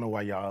eyes. I don't know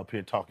why y'all up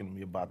here talking to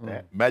me about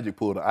that. Magic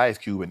pulled an Ice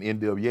Cube in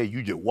NWA.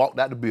 You just walked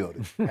out the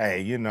building.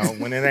 Hey,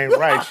 when it ain't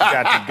right, you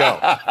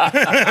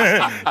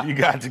got to go. You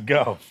got to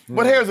go.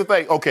 But here's the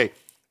thing. Okay,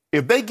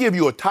 if they give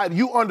you a title,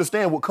 you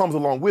understand what comes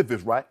along with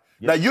this, right?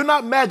 Yep. Now, you're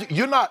not Magic.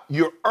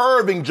 You're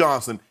Irving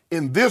Johnson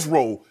in this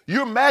role.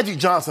 You're Magic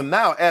Johnson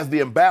now as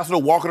the ambassador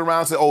walking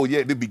around saying, oh, yeah,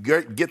 it'd be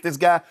great, get this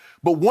guy.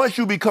 But once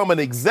you become an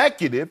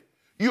executive,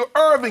 you're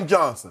Irving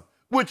Johnson,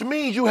 which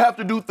means you have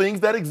to do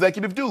things that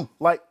executives do,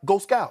 like go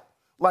scout,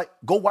 like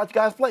go watch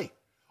guys play.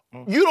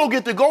 You don't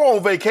get to go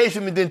on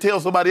vacation and then tell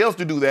somebody else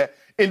to do that,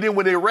 and then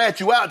when they rat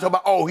you out, talk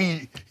about, oh,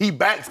 he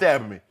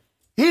backstabbing me.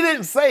 He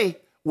didn't say,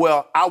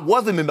 well, I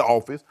wasn't in the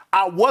office.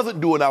 I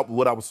wasn't doing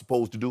what I was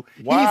supposed to do.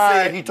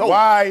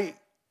 Why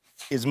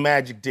is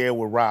Magic there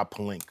with Rob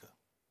Pelinka?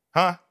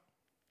 Huh?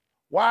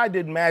 Why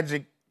did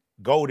Magic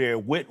go there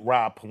with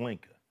Rob Pelinka?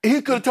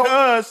 He could have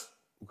told.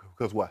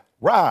 Because what?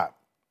 Rob,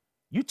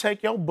 you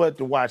take your butt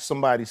to watch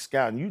somebody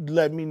scouting. You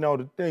let me know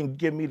the thing,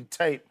 give me the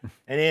tape,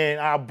 and then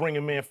I'll bring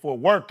him in for a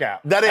workout.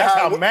 That's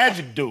how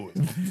Magic do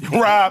it.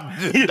 Rob,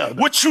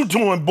 what you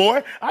doing,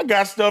 boy? I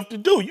got stuff to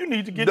do. You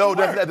need to get to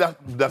work.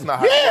 That's not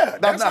how. Yeah,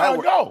 that's how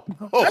it go.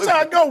 Oh, That's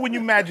how it go when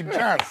you Magic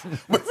Johnson.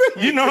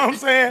 You know what I'm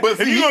saying?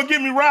 If you gonna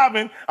give me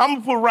Robin, I'm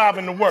gonna put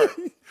Robin to work.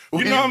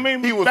 You know what I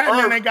mean?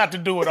 Batman ain't got to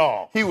do it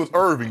all. He was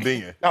Irving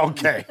then.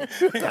 Okay.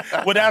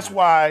 Well, that's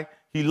why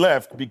he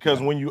left, because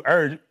when you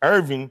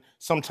Irving,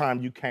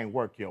 sometimes you can't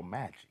work your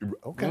magic.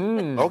 Okay.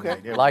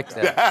 Okay. Like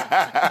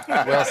that.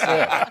 Well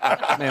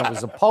said. Man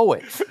was a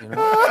poet. You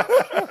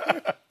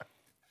know?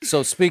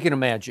 So speaking of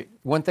Magic,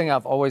 one thing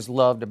I've always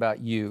loved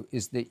about you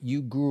is that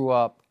you grew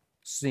up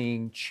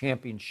seeing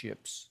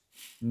championships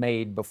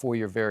made before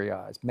your very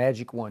eyes.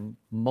 Magic won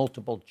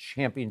multiple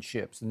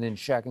championships, and then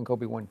Shaq and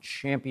Kobe won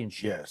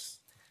championships. Yes.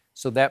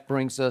 So that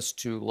brings us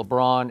to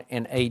LeBron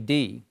and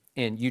AD.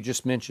 And you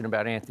just mentioned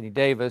about Anthony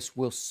Davis.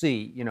 We'll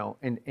see, you know,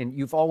 and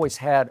you've always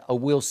had a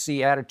we'll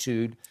see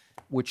attitude,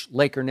 which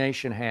Laker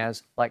Nation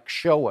has, like,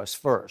 show us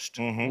first.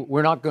 Mm-hmm.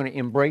 We're not going to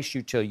embrace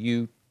you till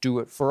you do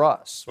it for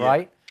us,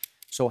 right?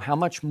 So how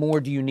much more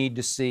do you need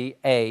to see,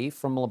 A,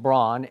 from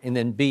LeBron, and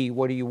then B,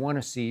 what do you want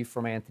to see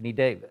from Anthony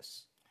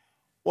Davis?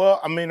 Well,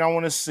 I mean, I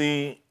want to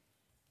see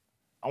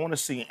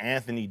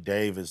Anthony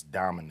Davis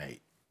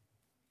dominate.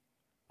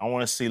 I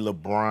want to see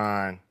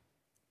LeBron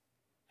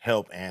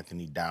help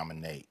Anthony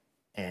dominate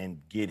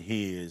and get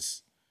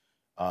his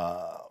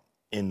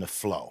in the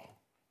flow.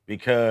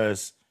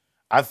 Because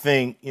I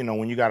think, you know,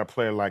 when you got a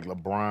player like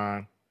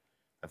LeBron,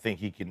 I think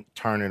he can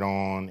turn it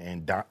on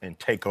and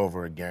take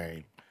over a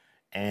game.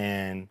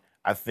 And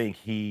I think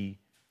he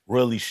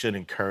really should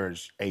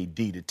encourage AD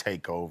to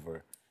take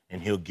over,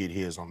 and he'll get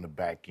his on the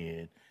back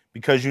end.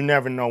 Because you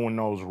never know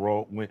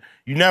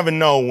you never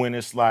know when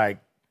it's like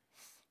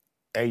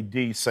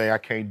AD say, I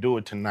can't do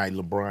it tonight,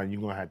 LeBron,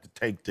 you're gonna have to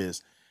take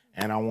this.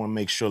 And I want to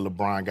make sure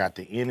LeBron got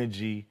the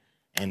energy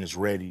and is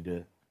ready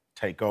to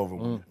take over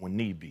when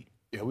need be.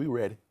 Yeah, we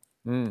ready.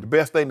 The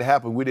best thing to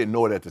happen, we didn't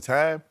know it at the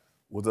time,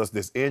 was us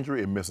this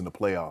injury and missing the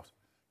playoffs.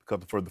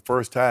 Because for the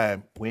first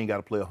time, we ain't got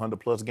to play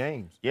 100-plus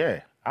games.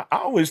 Yeah, I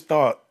always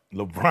thought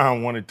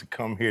LeBron wanted to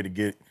come here to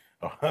get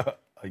a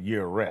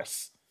year of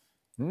rest.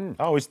 I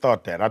always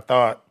thought that. I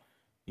thought,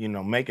 you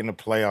know, making the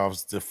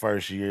playoffs the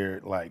first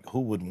year, like,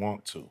 who would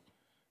want to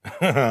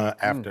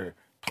after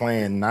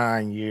playing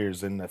 9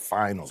 years in the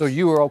finals? So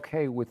you were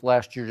okay with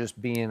last year just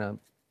being a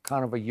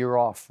kind of a year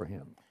off for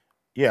him?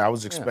 Yeah, I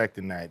was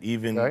expecting that.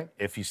 Even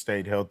if he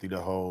stayed healthy the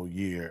whole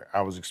year,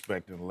 I was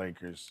expecting the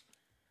Lakers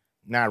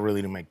not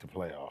really to make the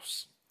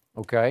playoffs.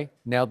 Okay.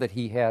 Now that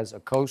he has a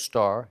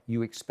co-star,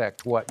 you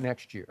expect what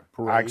next year?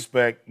 Parade?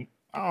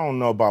 I don't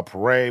know about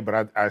parade,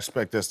 but I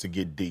expect us to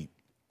get deep.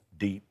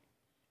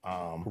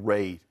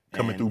 Parade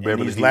coming through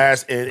Beverly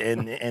Hills.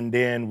 And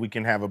then we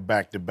can have a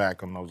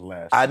back-to-back on those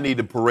last. I need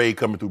the parade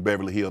coming through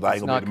Beverly Hills. I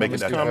ain't gonna be able to make it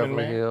downtown.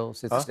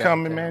 It's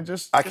coming, man.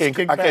 I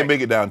can't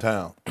make it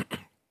downtown.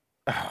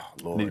 Oh,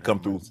 Lord, need to come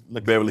through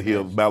Beverly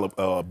Hills,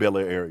 Bel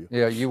Air area.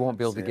 Yeah, you won't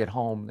be able to get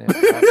home then.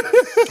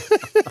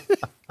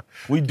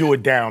 We do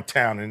it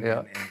downtown,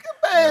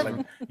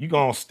 and you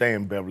gonna stay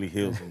in Beverly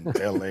Hills and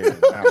Bel Air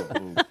and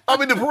Malibu. I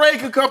mean, the parade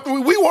can come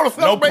through. We want to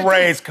celebrate. No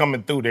parade's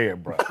coming through there,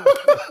 bro.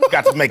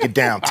 Got to make it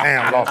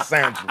downtown, Los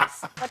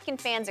Angeles. What can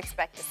fans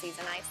expect this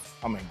season, Ice?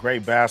 I mean,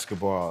 great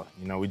basketball.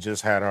 You know, we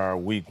just had our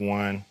week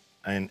 1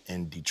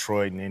 in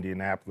Detroit and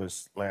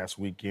Indianapolis last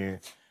weekend.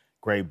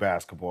 Great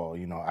basketball.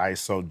 You know,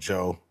 ISO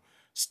Joe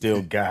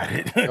still got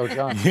it. Oh,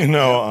 John. You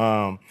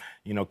know,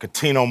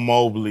 Katino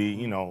Mobley,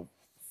 you know,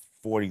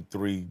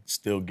 43,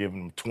 still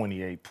giving him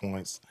 28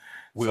 points.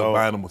 Will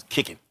Bynum was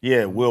kicking.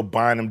 Yeah, Will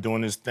Bynum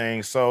doing his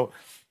thing. So,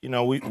 you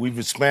know, we've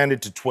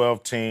expanded to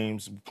 12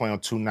 teams. We play on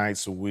 2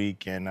 nights a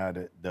week, and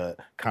the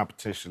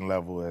competition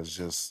level has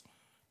just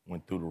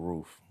went through the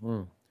roof.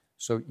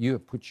 So you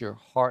have put your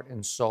heart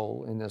and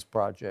soul in this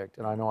project.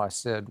 And I know I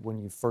said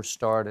when you first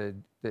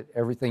started that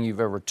everything you've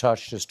ever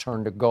touched has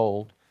turned to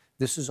gold.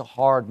 This is a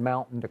hard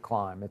mountain to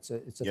climb. It's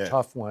a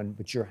tough one,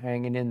 but you're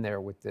hanging in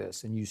there with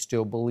this, and you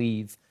still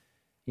believe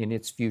in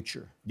its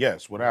future.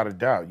 Yes, without a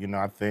doubt. You know,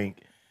 I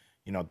think,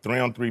 you know,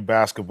 3-on-3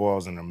 basketball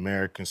is an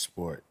American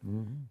sport,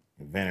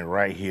 invented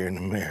right here in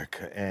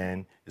America.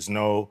 And there's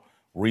no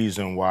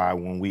reason why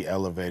when we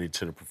elevate it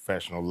to the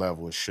professional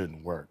level, it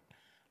shouldn't work.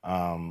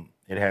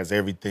 It has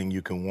everything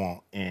you can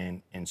want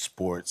in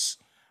sports.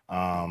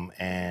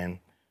 And,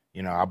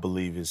 you know, I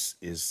believe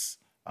is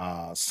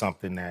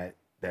something that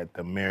the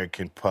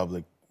American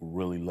public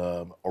really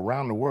love.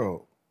 Around the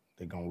world,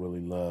 they're going to really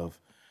love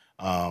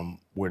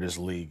where this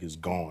league is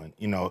going.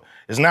 You know,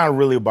 it's not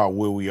really about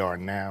where we are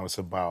now. It's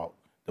about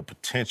the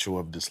potential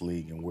of this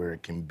league and where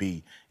it can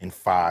be in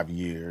 5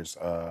 years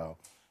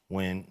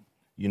when,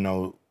 you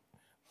know,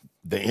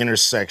 the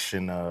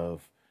intersection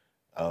of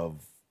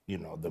you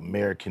know, the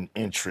American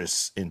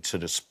interests into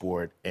the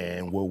sport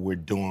and what we're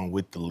doing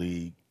with the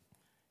league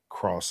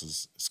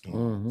crosses. It's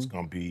going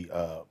to be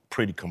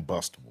pretty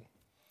combustible.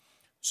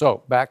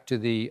 So back to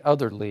the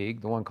other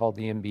league, the one called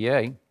the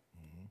NBA.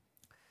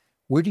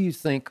 Where do you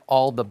think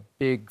all the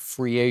big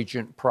free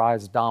agent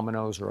prize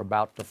dominoes are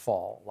about to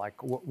fall?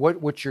 Like,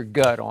 what's your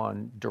gut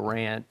on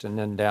Durant and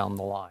then down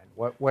the line?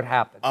 What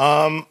happens?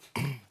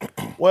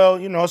 Well,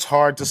 it's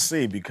hard to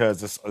see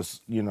because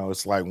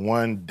it's like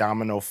one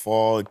domino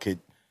fall.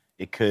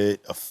 It could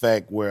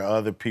affect where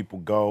other people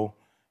go.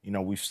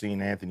 We've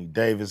seen Anthony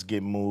Davis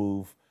get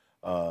moved.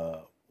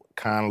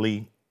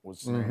 Conley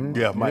was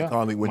Mike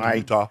Conley went to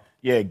Utah.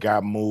 Yeah,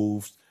 got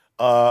moved.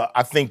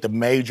 I think the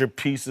major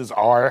pieces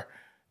are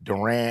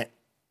Durant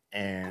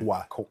and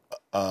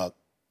Kawhi.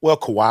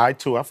 Kawhi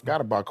too. I forgot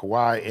about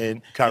Kawhi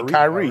and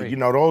Kyrie.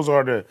 Those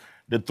are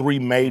the three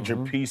major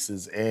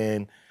pieces,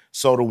 and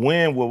so the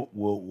wind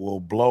will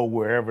blow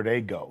wherever they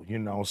go.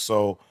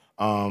 So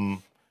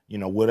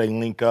will they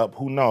link up?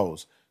 Who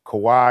knows?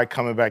 Kawhi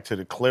coming back to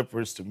the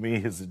Clippers to me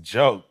is a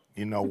joke.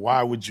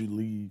 Why would you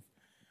leave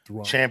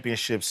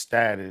championship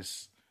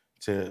status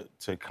to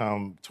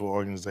come to an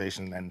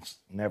organization that's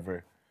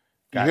never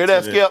got you hear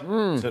that, Skip?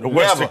 To the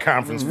Western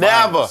Conference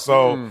Finals.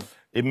 So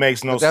it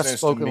makes no sense to me.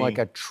 That's spoken like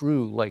a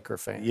true Laker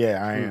fan.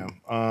 Yeah, I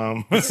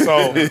am.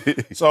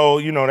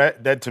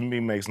 That to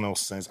me makes no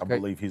sense. I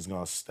believe he's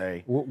going to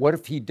stay. What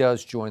if he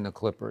does join the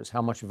Clippers?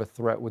 How much of a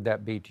threat would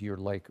that be to your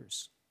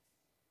Lakers?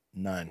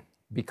 None.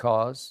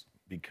 Because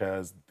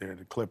they're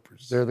the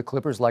Clippers. They're the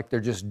Clippers, like they're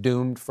just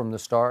doomed from the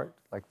start?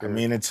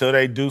 Until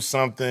they do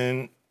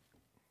something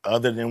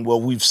other than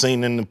what we've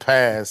seen in the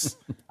past,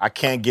 I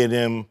can't give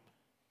them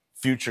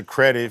future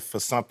credit for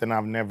something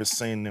I've never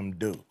seen them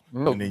do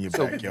in your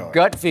backyard.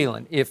 Gut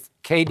feeling, if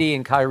KD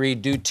and Kyrie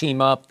do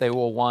team up, they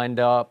will wind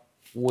up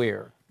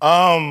where?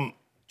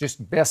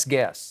 Just best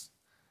guess.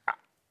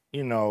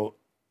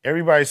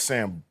 Everybody's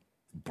saying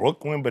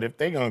Brooklyn, but if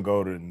they're going to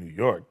go to New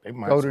York, they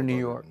might go to New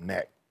York.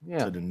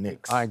 To the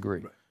Knicks. I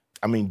agree.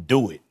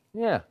 Do it.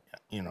 Yeah.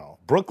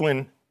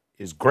 Brooklyn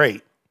is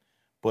great,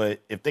 but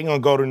if they're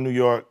going to go to New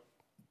York,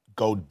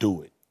 go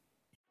do it.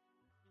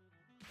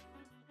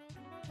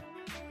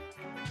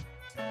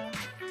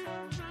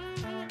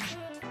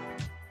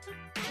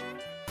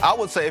 I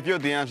would say if you're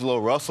D'Angelo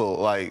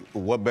Russell,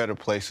 what better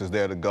place is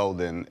there to go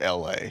than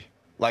L.A.?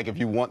 If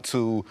you want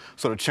to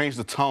sort of change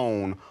the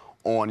tone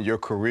on your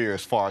career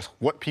as far as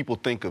what people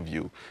think of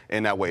you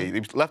in that way.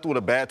 He's left with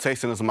a bad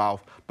taste in his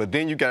mouth, but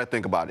then you got to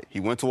think about it. He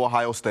went to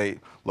Ohio State.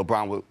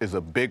 LeBron is a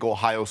big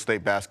Ohio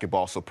State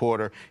basketball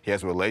supporter. He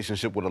has a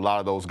relationship with a lot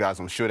of those guys.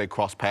 I'm sure they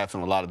cross paths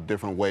in a lot of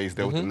different ways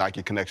there with the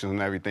Nike connections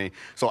and everything.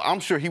 So I'm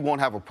sure he won't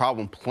have a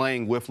problem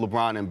playing with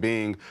LeBron and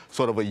being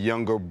sort of a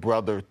younger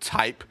brother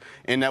type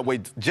in that way,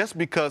 just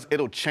because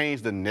it'll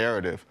change the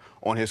narrative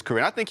on his career.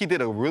 And I think he did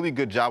a really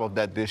good job of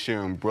that this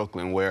year in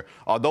Brooklyn, where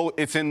although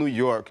it's in New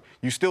York,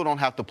 you still don't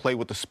have to play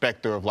with the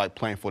specter of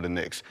playing for the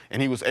Knicks.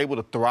 And he was able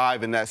to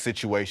thrive in that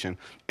situation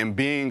and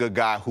being a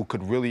guy who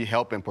could really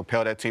help and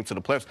propel that team to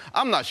the playoffs.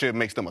 I'm not sure it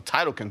makes them a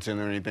title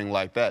contender or anything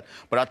like that,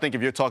 but I think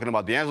if you're talking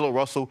about D'Angelo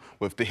Russell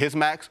with his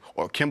max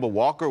or Kemba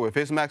Walker with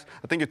his max,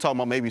 I think you're talking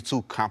about maybe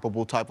two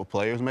comparable type of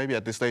players maybe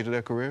at this stage of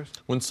their careers.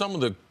 When some of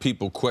the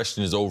people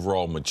question his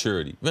overall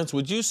maturity, Vince,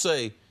 would you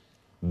say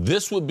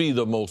this would be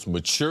the most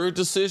mature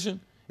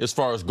decision as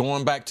far as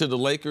going back to the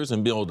Lakers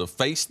and being able to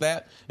face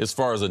that as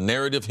far as a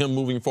narrative, him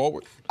moving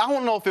forward? I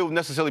don't know if it would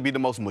necessarily be the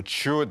most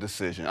mature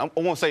decision. I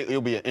won't say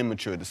it'll be an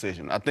immature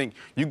decision. I think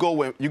you go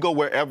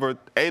wherever,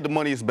 the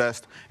money is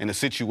best and the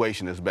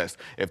situation is best.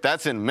 If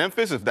that's in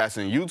Memphis, if that's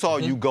in Utah,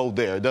 you go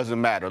there. It doesn't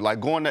matter.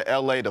 Going to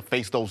L.A. to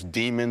face those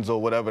demons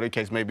or whatever the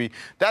case may be,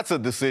 that's a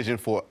decision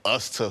for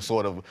us to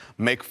sort of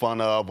make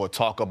fun of or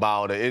talk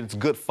about. It's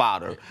good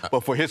fodder.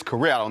 But for his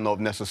career, I don't know if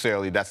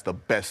necessarily that's the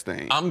best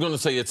thing. I'm going to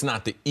say it's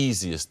not the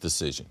easiest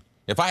decision.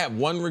 If I have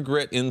one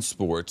regret in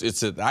sports, it's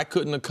that I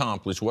couldn't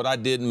accomplish what I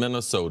did in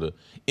Minnesota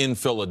in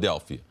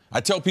Philadelphia.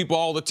 I tell people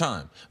all the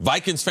time,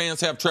 Vikings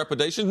fans have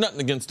trepidation, nothing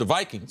against the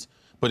Vikings.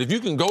 But if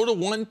you can go to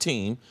one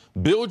team,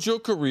 build your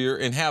career,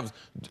 and have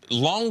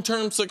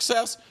long-term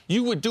success,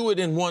 you would do it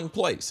in one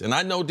place. And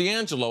I know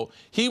D'Angelo,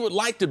 he would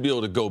like to be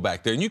able to go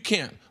back there. And you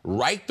can't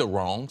right the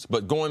wrongs,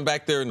 but going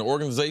back there in the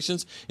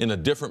organizations in a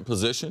different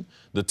position,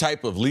 the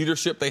type of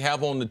leadership they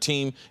have on the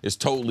team is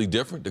totally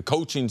different. The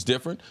coaching's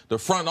different. The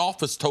front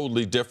office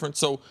totally different.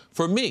 So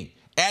for me,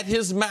 at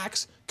his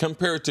max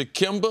compared to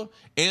Kemba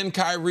and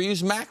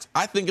Kyrie's max,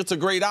 I think it's a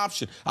great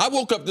option. I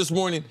woke up this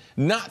morning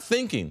not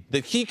thinking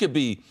that he could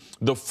be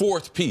the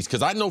fourth piece,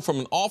 because I know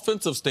from an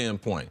offensive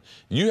standpoint,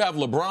 you have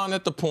LeBron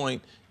at the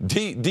point,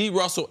 D.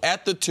 Russell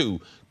at the 2,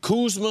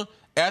 Kuzma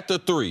at the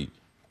 3.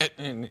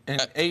 And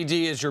AD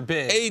is your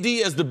big.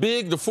 AD as the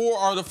big, the 4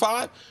 or the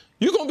 5.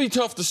 You're going to be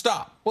tough to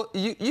stop. Well,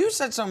 you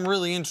said something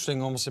really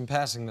interesting almost in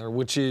passing there,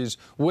 which is,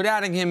 would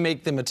adding him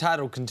make them a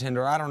title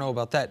contender? I don't know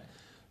about that.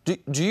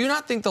 Do you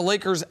not think the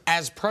Lakers,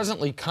 as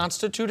presently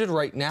constituted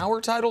right now, are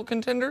title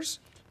contenders?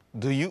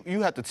 You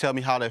have to tell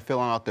me how they're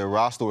filling out their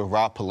roster with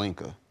Rob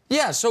Pelinka.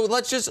 Yeah, so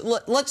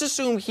let's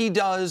assume he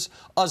does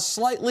a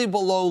slightly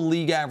below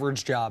league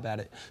average job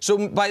at it.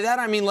 So by that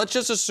I mean let's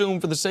just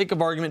assume, for the sake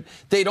of argument,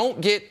 they don't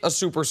get a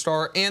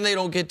superstar and they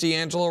don't get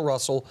D'Angelo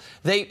Russell.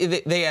 They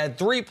had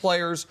 3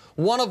 players,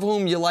 one of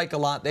whom you like a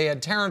lot. They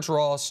had Terrence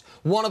Ross,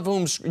 one of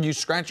whom you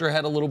scratch your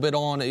head a little bit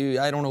on.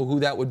 I don't know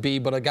who that would be,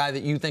 but a guy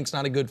that you think's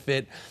not a good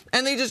fit.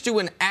 And they just do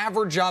an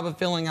average job of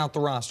filling out the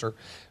roster.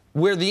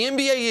 Where the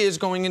NBA is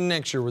going in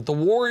next year, with the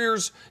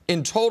Warriors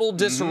in total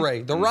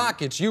disarray, the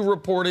Rockets, you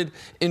reported,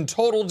 in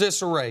total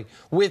disarray,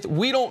 with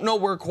we don't know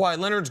where Kawhi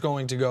Leonard's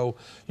going to go,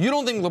 you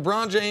don't think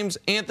LeBron James,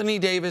 Anthony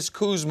Davis,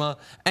 Kuzma,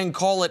 and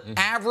call it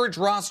average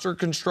roster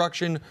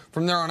construction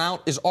from there on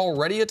out is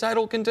already a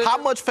title contender?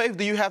 How much faith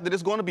do you have that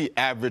it's going to be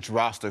average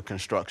roster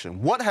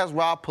construction? What has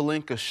Rob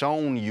Pelinka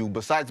shown you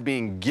besides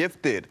being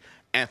gifted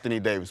Anthony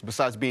Davis,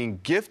 besides being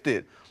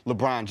gifted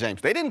LeBron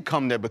James? They didn't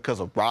come there because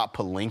of Rob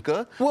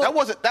Pelinka. Well,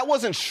 that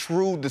wasn't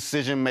shrewd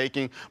decision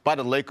making by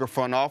the Laker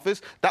front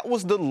office. That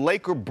was the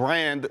Laker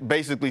brand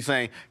basically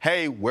saying,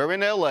 "Hey, we're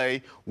in LA.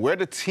 We're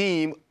the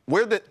team.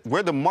 We're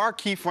the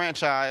marquee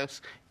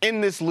franchise in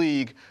this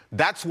league.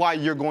 That's why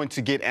you're going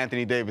to get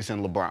Anthony Davis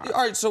and LeBron."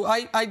 All right, so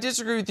I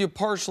disagree with you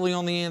partially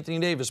on the Anthony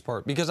Davis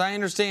part, because I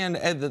understand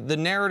the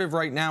narrative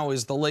right now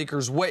is the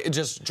Lakers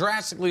just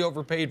drastically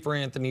overpaid for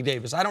Anthony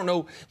Davis. I don't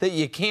know that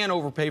you can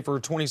overpay for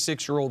a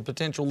 26-year-old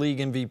potential league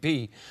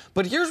MVP.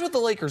 But here's what the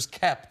Lakers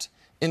kept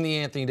in the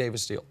Anthony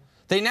Davis deal.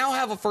 They now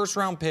have a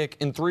first-round pick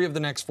in 3 of the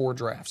next 4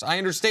 drafts. I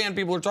understand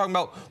people are talking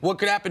about what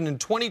could happen in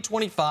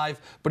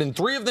 2025, but in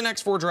 3 of the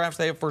next 4 drafts,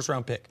 they have a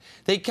first-round pick.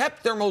 They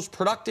kept their most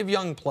productive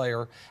young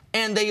player,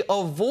 and they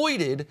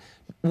avoided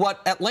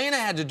what Atlanta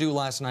had to do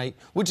last night,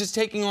 which is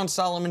taking on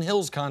Solomon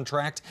Hill's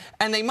contract,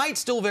 and they might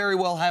still very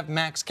well have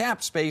max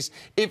cap space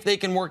if they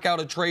can work out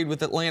a trade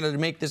with Atlanta to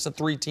make this a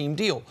 3-team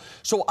deal.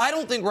 So I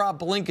don't think Rob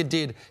Pelinka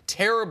did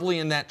terribly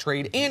in that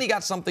trade, and he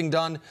got something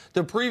done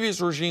the previous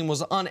regime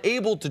was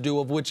unable to do,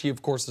 of which he,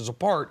 of course, is a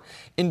part,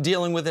 in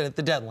dealing with it at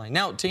the deadline.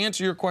 Now, to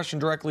answer your question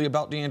directly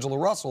about D'Angelo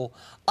Russell,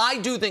 I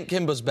do think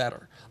Kemba's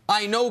better.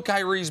 I know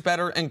Kyrie's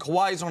better, and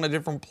Kawhi's on a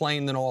different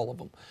plane than all of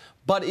them.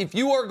 But if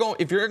you're going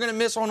to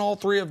miss on all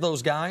 3 of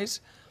those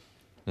guys,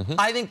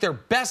 I think their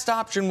best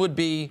option would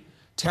be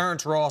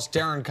Terrence Ross,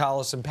 Darren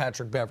Collis, and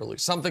Patrick Beverley,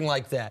 something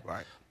like that.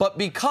 Right. But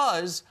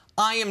because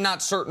I am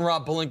not certain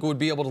Rob Pelinka would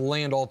be able to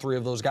land all 3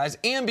 of those guys,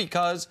 and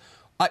because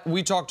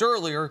we talked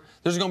earlier,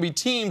 there's going to be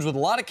teams with a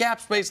lot of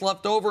cap space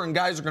left over and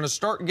guys are going to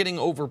start getting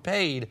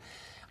overpaid,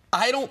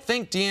 I don't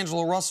think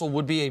D'Angelo Russell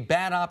would be a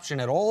bad option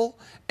at all.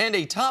 And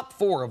a top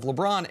 4 of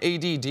LeBron,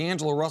 AD,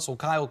 D'Angelo Russell,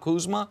 Kyle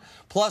Kuzma,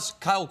 plus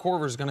Kyle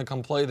Korver is going to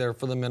come play there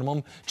for the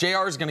minimum.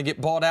 JR is going to get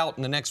bought out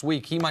in the next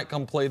week. He might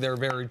come play there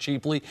very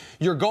cheaply.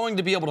 You're going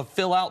to be able to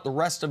fill out the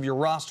rest of your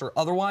roster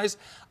otherwise.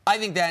 I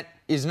think that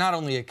is not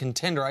only a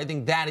contender, I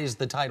think that is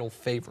the title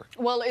favorite.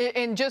 Well,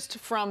 and just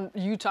from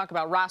you talk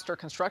about roster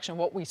construction,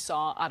 what we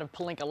saw out of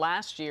Pelinka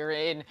last year,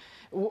 and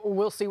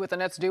we'll see what the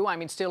Nets do. I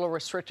mean, still a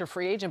restricted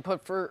free agent,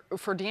 but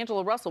for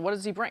D'Angelo Russell, what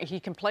does he bring? He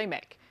can play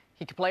make.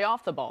 He can play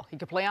off the ball. He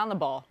can play on the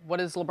ball. What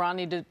does LeBron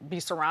need to be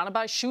surrounded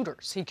by?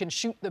 Shooters. He can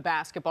shoot the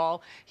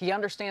basketball. He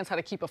understands how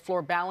to keep a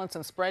floor balance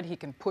and spread. He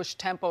can push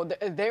tempo.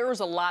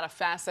 There's a lot of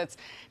facets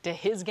to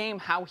his game,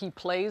 how he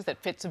plays, that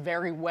fits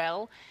very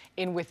well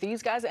in with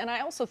these guys. And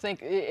I also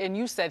think, and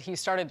you said he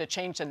started to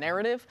change the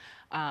narrative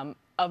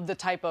of the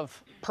type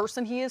of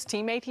person he is,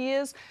 teammate he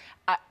is.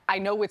 I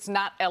know it's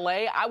not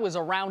L.A. I was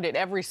around it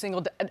every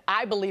single day.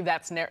 I believe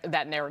that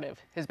narrative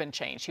has been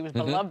changed. He was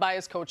beloved by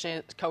his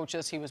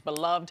coaches. He was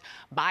beloved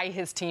by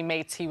his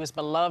teammates. He was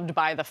beloved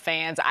by the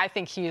fans. I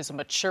think he has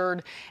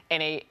matured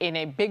in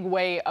a big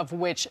way, of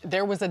which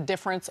there was a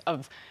difference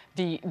of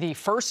the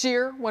first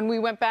year when we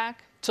went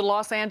back to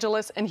Los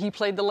Angeles and he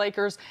played the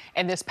Lakers,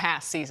 and this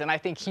past season. I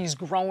think he's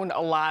grown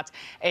a lot,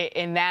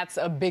 and that's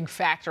a big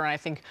factor, and I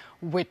think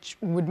which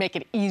would make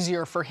it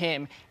easier for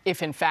him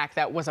if, in fact,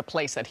 that was a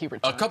place that he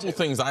returned to. A couple of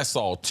things I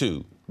saw,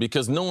 too,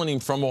 because knowing him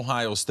from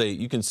Ohio State,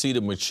 you can see the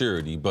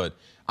maturity, but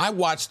I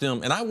watched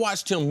him, and I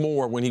watched him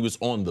more when he was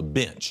on the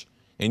bench.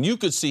 And you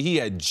could see he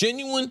had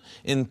genuine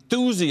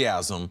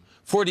enthusiasm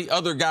for the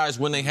other guys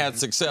when they had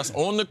success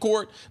on the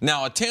court.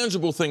 Now, a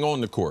tangible thing on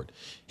the court.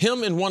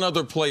 Him and one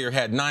other player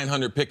had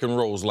 900 pick and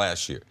rolls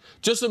last year.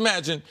 Just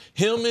imagine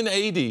him and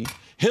AD,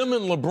 him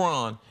and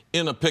LeBron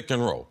in a pick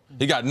and roll.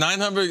 He got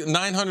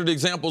 900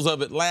 examples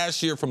of it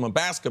last year from a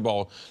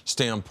basketball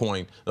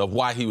standpoint of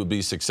why he would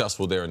be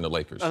successful there in the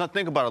Lakers. And I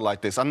think about it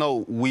like this. I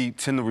know we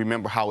tend to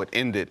remember how it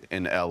ended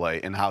in L.A.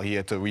 and how he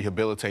had to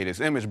rehabilitate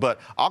his image, but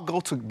I'll go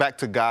back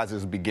to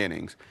guys'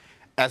 beginnings.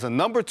 As a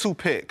number 2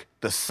 pick,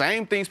 the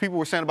same things people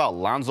were saying about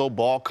Lonzo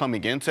Ball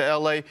coming into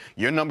L.A.,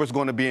 your number's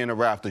going to be in the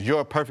rafters.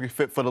 You're a perfect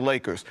fit for the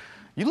Lakers.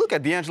 You look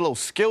at D'Angelo's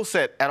skill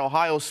set at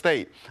Ohio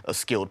State, a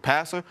skilled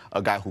passer,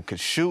 a guy who could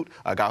shoot,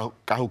 a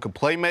guy who could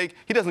play make.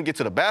 He doesn't get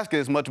to the basket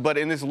as much, but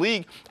in this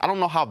league, I don't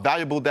know how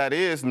valuable that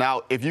is.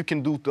 Now, if you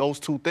can do those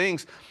two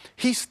things,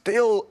 he's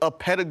still a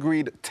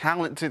pedigreed,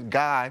 talented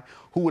guy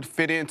who would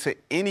fit into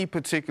any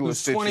particular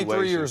situation.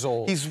 23 years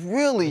old. He's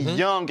really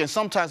young, and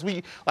sometimes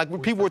when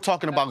people were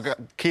talking about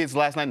kids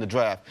last night in the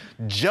draft,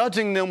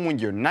 judging them when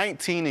you're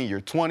 19 and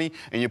you're 20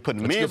 and you're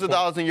putting millions of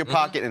dollars in your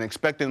pocket and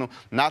expecting them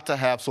not to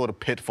have sort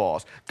of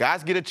pitfalls.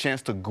 Guys get a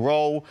chance to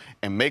grow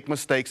and make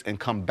mistakes and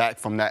come back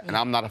from that, and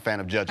I'm not a fan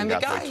of judging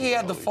guys. And the guy he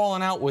had the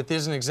falling out with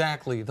isn't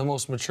exactly the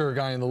most mature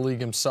guy in the league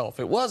himself.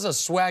 It was a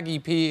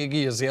swaggy P.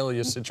 Iggy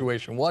Azalea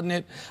situation, wasn't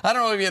it? I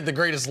don't know if he had the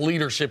greatest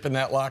leadership in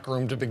that locker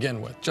room to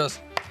begin with. Just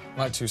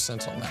my 2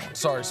 cents on that one.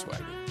 Sorry,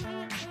 Swaggy.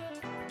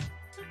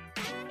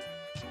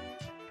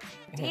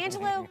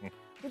 D'Angelo,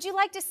 would you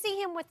like to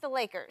see him with the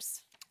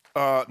Lakers?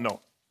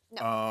 No.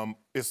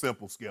 It's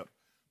simple, Skip.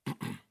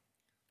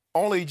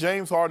 Only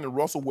James Harden and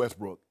Russell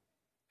Westbrook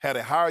had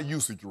a higher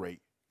usage rate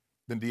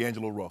than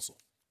D'Angelo Russell.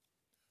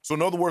 So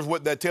in other words,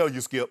 what that tells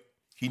you, Skip,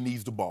 he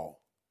needs the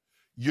ball.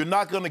 You're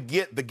not going to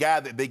get the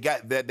guy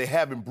that they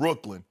have in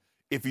Brooklyn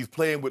if he's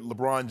playing with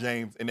LeBron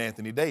James and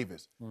Anthony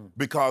Davis,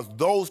 because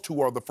those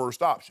two are the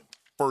first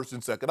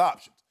and second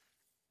options.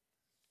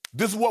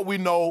 This is what we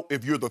know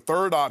if you're the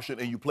third option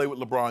and you play with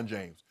LeBron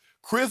James.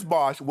 Chris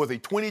Bosh was a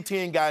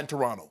 2010 guy in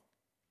Toronto.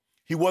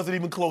 He wasn't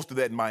even close to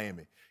that in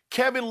Miami.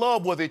 Kevin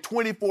Love was a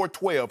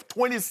 24-12,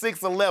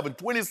 26-11,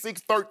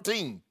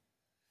 26-13.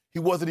 He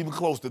wasn't even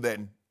close to that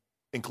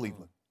in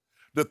Cleveland.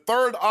 The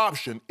third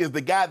option is the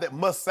guy that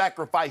must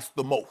sacrifice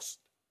the most.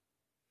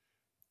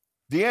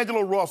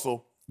 D'Angelo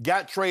Russell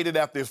got traded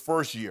after his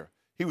first year.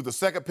 He was the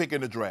second pick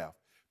in the draft.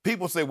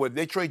 People say, well,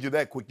 they trade you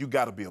that quick, you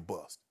got to be a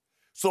bust.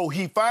 So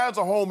he finds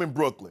a home in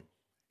Brooklyn.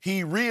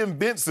 He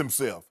reinvents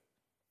himself,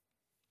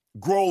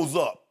 grows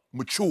up,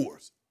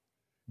 matures,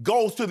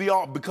 goes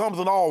to becomes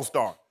an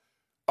all-star,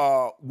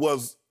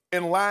 was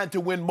in line to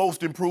win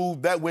most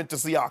improved. That went to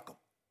Siakam.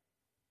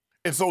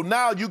 And so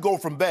now you go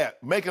from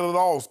that, making an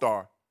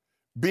all-star,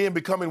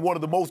 becoming one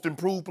of the most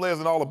improved players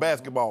in all of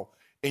basketball,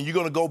 and you're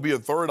going to go be a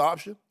third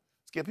option?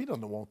 Skip, he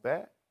doesn't want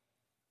that.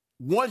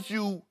 Once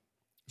you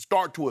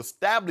start to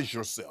establish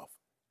yourself,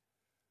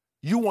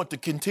 you want to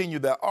continue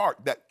that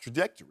arc, that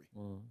trajectory.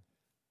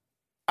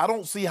 I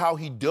don't see how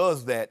he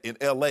does that in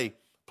L.A.,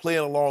 playing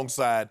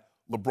alongside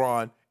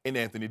LeBron and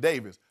Anthony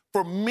Davis.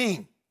 For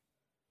me,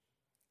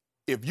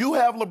 if you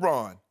have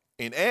LeBron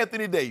and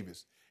Anthony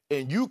Davis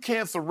and you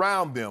can't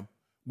surround them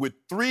with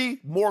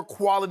 3 more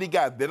quality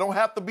guys, they don't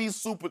have to be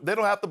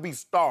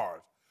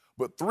stars,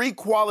 but 3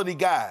 quality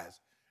guys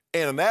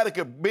and an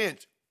adequate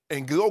bench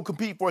and go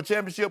compete for a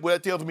championship, well,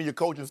 that tells me your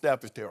coaching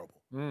staff is terrible.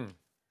 And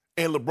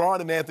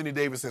LeBron and Anthony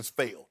Davis has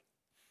failed.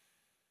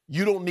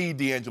 You don't need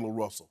D'Angelo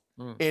Russell.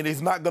 And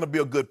it's not going to be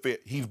a good fit.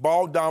 He's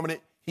ball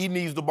dominant. He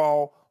needs the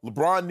ball.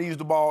 LeBron needs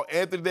the ball.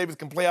 Anthony Davis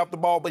can play off the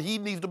ball, but he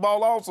needs the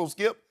ball also,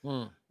 Skip.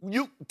 To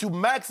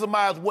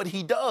maximize what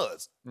he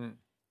does.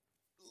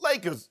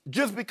 Lakers,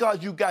 just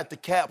because you got the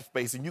cap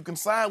space and you can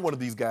sign one of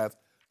these guys,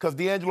 because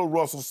D'Angelo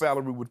Russell's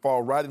salary would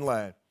fall right in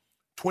line,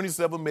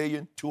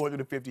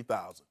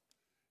 $27,250,000.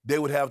 They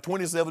would have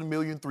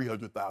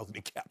 $27,300,000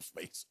 in cap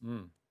space.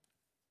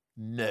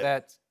 No.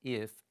 That's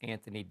if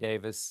Anthony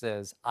Davis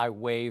says, I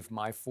waive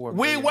my $4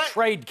 million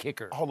trade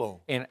kicker. Hold on.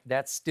 And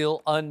that's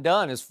still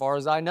undone as far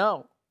as I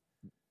know.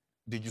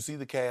 Did you see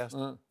the cast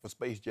for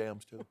Space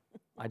Jams 2?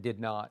 I did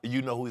not.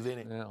 You know who's in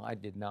it? No, I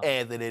did not.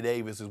 Anthony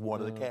Davis is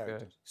one of the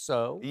characters.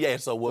 So? Yeah,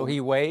 so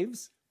he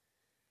waives?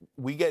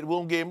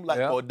 We'll give him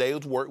for a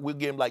day's work. We'll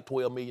give him like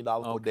 $12 million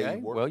for a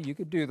day's work. Well, you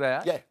could do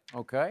that. Yeah.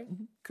 Okay.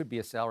 Could be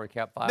a salary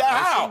cap violation.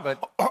 Now,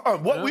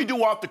 but what we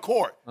do off the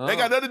court, they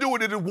got nothing to do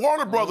with it. The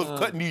Warner Brothers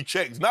cutting these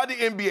checks, not the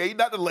NBA,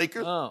 not the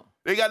Lakers.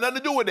 They got nothing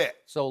to do with that.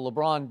 So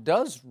LeBron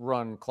does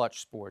run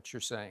Clutch Sports, you're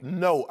saying?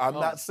 No, I'm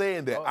not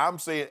saying that. I'm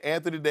saying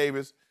Anthony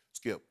Davis.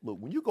 Skip, look,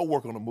 when you go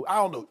work on a movie, I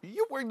don't know,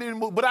 you worked in a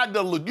movie, but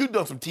you've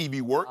done some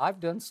TV work. I've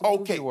done some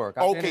movie work.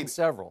 I've been in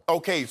several.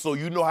 Okay, so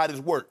you know how this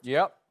works.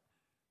 Yep.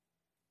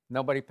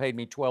 Nobody paid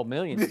me $12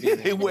 million to be in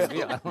a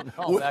movie. I don't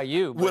know about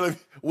you. Well,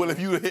 if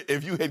you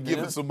had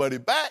given some money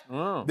back, they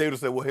would have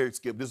said, well, here,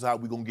 Skip, this is how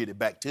we're going to get it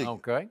back to you.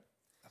 Okay.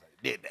 I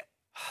did that.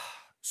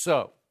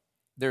 So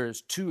there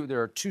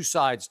are 2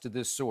 sides to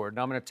this sword, and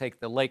I'm going to take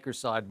the Lakers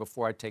side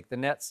before I take the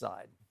Nets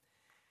side.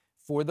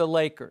 For the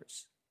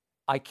Lakers,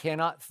 I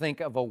cannot think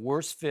of a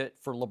worse fit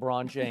for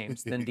LeBron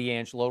James than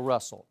D'Angelo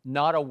Russell.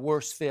 Not a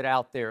worse fit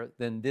out there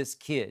than this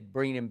kid,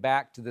 bringing him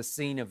back to the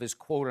scene of his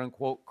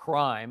quote-unquote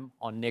crime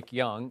on Nick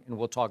Young, and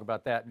we'll talk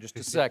about that in just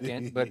a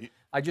second. But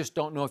I just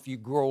don't know if you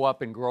grow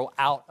up and grow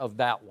out of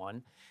that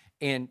one.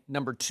 And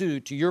number 2,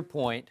 to your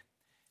point,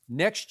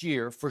 next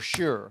year, for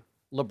sure,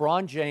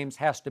 LeBron James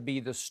has to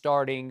be the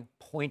starting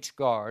point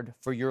guard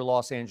for your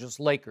Los Angeles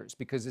Lakers,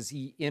 because as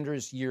he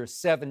enters year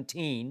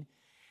 17,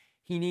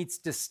 he needs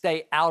to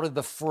stay out of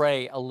the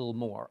fray a little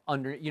more.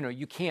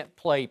 You can't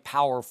play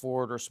power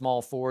forward or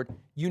small forward.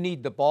 You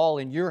need the ball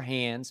in your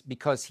hands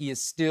because he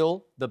is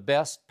still the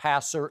best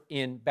passer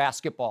in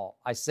basketball.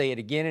 I say it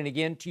again and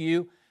again to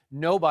you.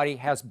 Nobody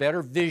has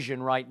better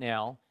vision right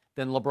now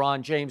than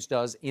LeBron James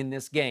does in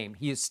this game.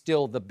 He is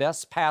still the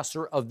best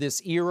passer of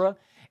this era,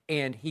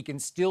 and he can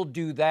still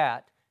do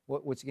that.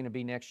 What's he going to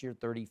be next year?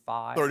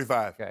 35?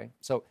 35. Okay.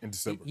 So in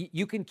December.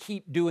 You can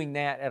keep doing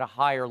that at a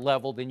higher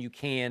level than you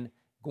can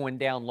going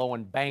down low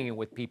and banging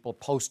with people,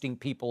 posting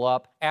people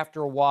up.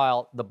 After a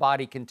while, the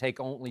body can take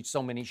only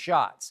so many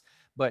shots.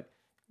 But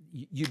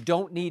you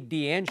don't need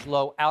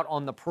D'Angelo out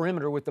on the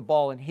perimeter with the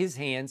ball in his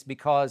hands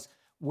because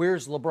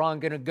where's LeBron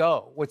going to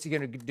go? What's he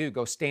going to do?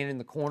 Go stand in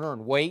the corner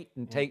and wait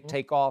and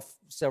take off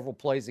several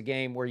plays a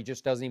game where he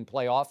just doesn't even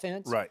play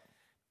offense? Right.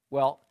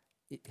 Well,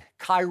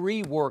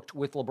 Kyrie worked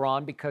with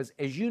LeBron because,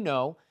 as you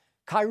know,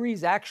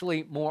 Kyrie's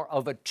actually more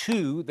of a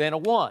 2 than a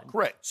 1.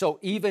 Correct. So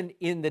even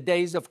in the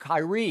days of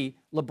Kyrie,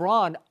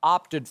 LeBron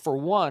opted for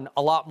 1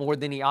 a lot more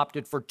than he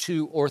opted for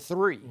 2 or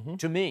 3,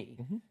 to me.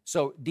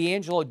 So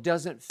D'Angelo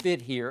doesn't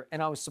fit here.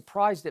 And I was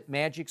surprised at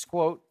Magic's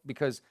quote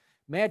because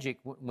Magic,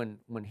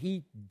 when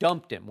he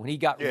dumped him, when he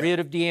got rid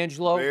of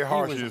D'Angelo,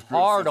 he was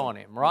hard on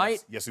him,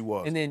 right? Yes, he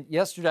was. And then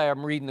yesterday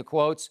I'm reading the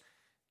quotes.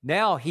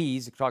 Now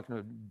he's talking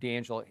to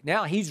D'Angelo.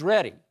 Now he's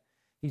ready.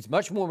 He's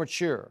much more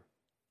mature.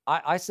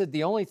 I said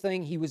the only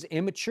thing, he was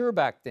immature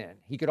back then.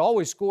 He could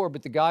always score,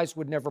 but the guys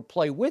would never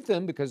play with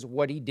him because of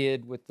what he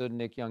did with the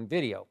Nick Young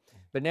video.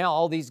 But now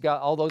all those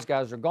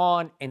guys are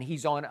gone, and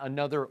he's on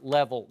another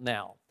level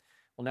now.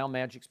 Well, now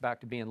Magic's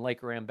back to being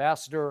Laker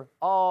ambassador.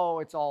 Oh,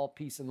 it's all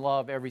peace and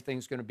love.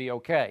 Everything's going to be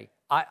okay.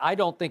 I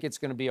don't think it's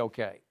going to be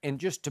okay. And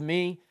just to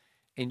me,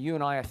 and you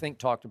and I think,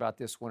 talked about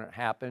this when it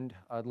happened.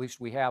 At least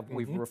we have.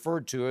 We've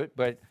referred to it,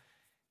 but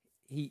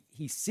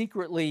he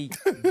secretly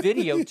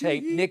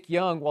videotaped Nick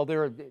Young while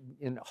they're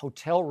in a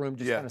hotel room,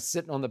 just kind of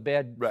sitting on the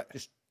bed,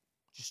 just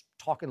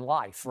talking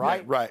life,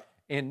 right? Right.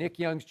 And Nick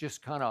Young's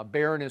just kind of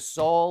bearing his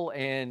soul,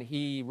 and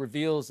he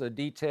reveals a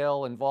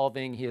detail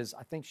involving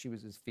I think she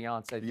was his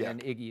fiance, then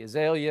Iggy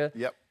Azalea.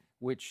 Yep.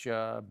 Which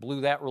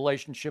blew that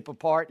relationship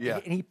apart. Yeah.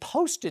 And he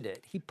posted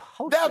it.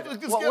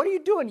 What are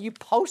you doing? You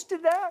posted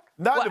that?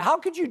 How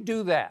could you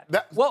do that?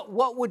 What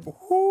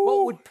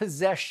would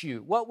possess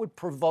you? What would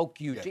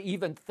provoke you to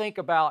even think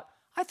about,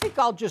 I think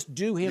I'll just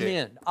do him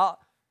in?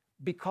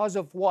 Because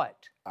of what?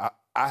 I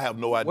have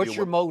no idea. What's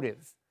your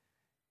motive?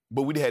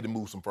 But we had to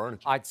move some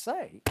furniture. I'd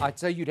say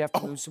you'd have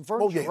to move some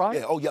furniture,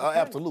 right?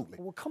 Absolutely.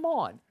 Well, come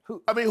on.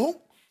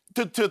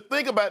 To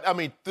think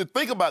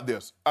about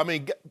this. I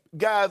mean,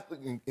 guys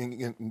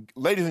and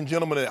ladies and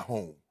gentlemen at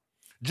home,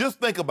 just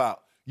think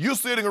about you're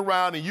sitting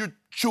around and you're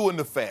chewing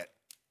the fat.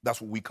 That's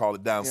what we call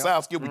it down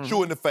south. We're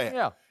chewing the fat.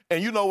 Yeah.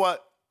 And you know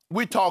what?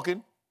 We're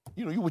talking.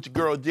 You with your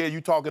girl Jay,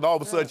 you talking. All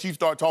of a sudden, she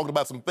start talking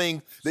about some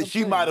things that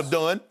she might have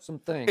done. Some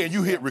things. And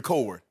you hit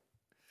record.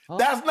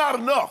 That's not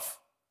enough.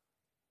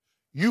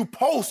 You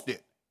post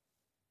it.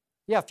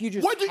 Yeah, if you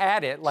just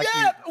had it, like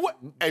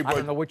I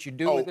don't know what you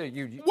do with it.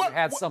 You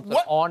had something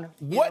on.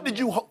 What did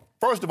you?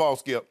 First of all,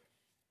 Skip,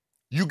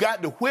 you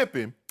got to whip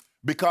him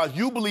because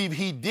you believe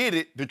he did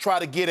it to try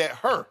to get at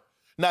her.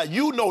 Now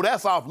you know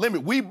that's off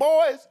limit. We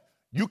boys,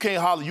 you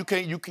can't holler. You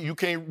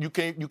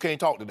can't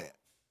talk to that.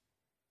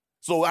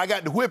 So I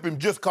got to whip him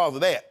just because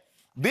of that.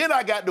 Then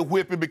I got to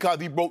whip him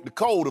because he broke the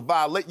code of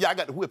violate. Yeah, I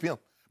got to whip him.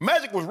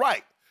 Magic was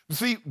right.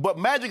 See, but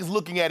Magic is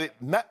looking at it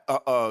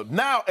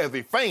now as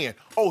a fan.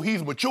 Oh,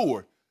 he's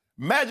mature.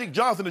 Magic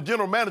Johnson, the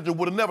general manager,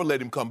 would have never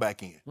let him come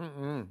back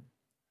in.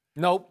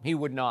 Nope, he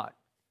would not.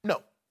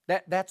 No.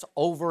 That's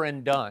over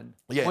and done.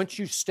 Yeah. Once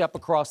you step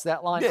across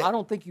that line, I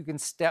don't think you can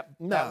step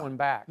that one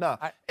back. No.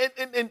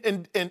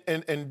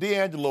 And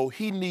D'Angelo,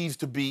 he needs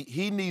to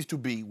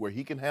be where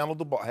he can handle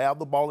the ball, have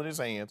the ball in his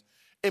hands,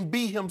 and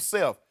be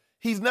himself.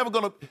 You're never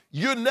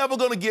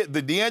gonna get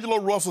the D'Angelo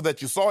Russell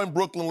that you saw in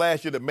Brooklyn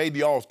last year that made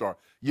the All-Star.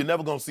 You're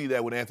never gonna see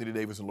that with Anthony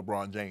Davis and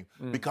LeBron James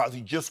because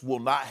he just will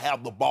not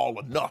have the ball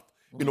enough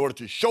in order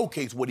to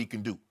showcase what he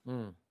can do.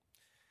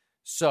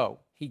 So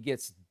he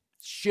gets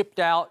shipped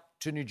out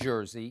to New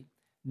Jersey.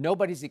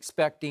 Nobody's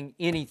expecting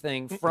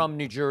anything from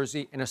New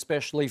Jersey, and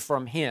especially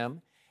from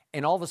him.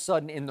 And all of a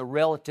sudden, in the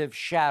relative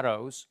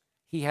shadows,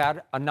 he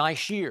had a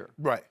nice year.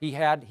 Right. He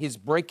had his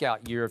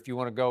breakout year, if you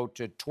want to go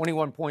to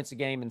 21 points a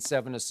game and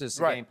 7 assists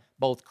a game,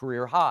 both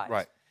career highs.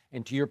 Right.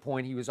 And to your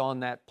point, he was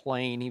on that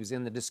plane. He was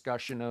in the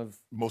discussion of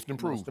most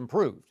improved.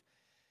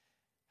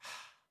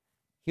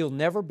 He'll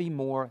never be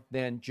more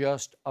than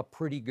just a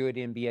pretty good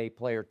NBA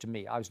player to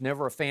me. I was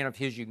never a fan of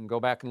his. You can go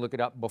back and look it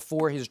up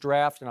before his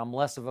draft, and I'm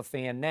less of a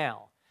fan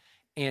now.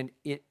 And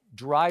it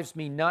drives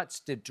me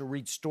nuts to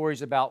read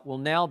stories about, well,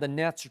 now the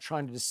Nets are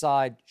trying to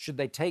decide, should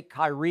they take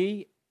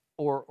Kyrie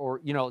or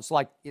it's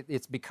like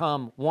it's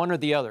become one or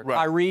the other,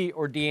 Kyrie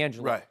or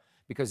D'Angelo. Right.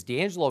 Because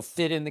D'Angelo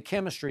fit in the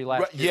chemistry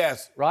last year.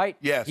 Yes. Right?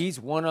 Yes. He's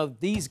one of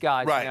these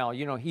guys now.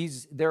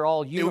 They're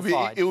all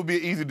unified. It would be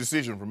an easy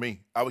decision for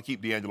me. I would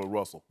keep D'Angelo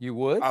Russell. You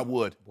would? I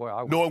would. Boy,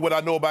 I would. Knowing what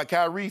I know about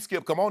Kyrie,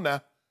 Skip, come on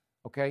now.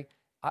 Okay.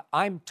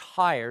 I'm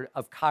tired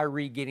of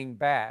Kyrie getting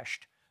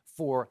bashed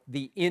for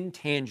the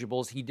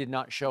intangibles he did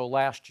not show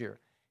last year.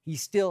 He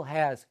still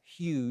has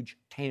huge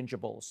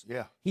tangibles.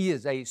 Yeah. He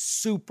is a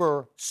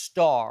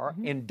superstar,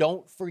 and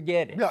don't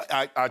forget it. Yeah,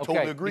 I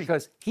totally agree.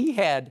 Because he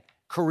had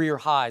career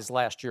highs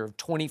last year of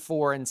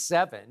 24 and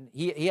 7.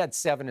 He had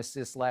 7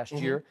 assists last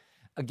year.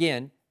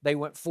 Again, they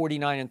went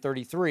 49 and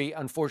 33.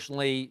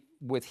 Unfortunately,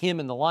 with him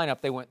in the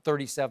lineup, they went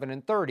 37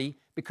 and 30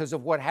 because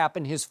of what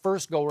happened his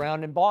first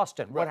go-round in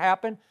Boston. What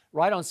happened?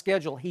 Right on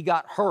schedule, he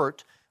got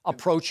hurt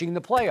approaching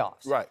the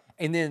playoffs. Right.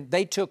 And then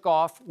they took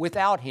off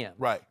without him.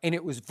 Right. And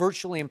it was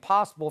virtually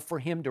impossible for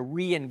him to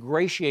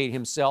re-ingratiate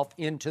himself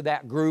into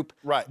that group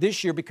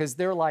this year because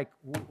they're like,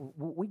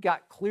 we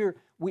got clear.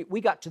 We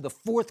got to the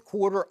fourth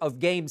quarter of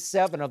Game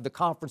 7 of the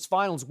conference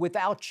finals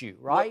without you,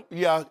 right? Well,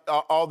 yeah,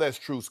 all that's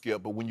true,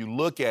 Skip. But when you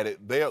look at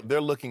it,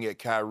 they're looking at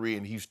Kyrie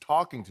and he's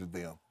talking to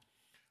them.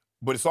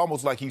 But it's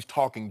almost like he's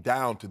talking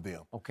down to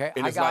them. Okay,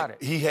 and I it's got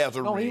like it. He has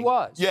a ring. No, he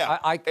was. Yeah.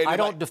 I don't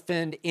like,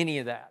 defend any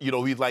of that. You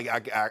know, he's like,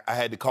 I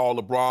had to call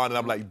LeBron, and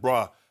I'm like,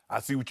 bruh,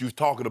 I see what you was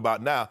talking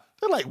about now.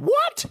 They're like,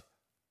 what?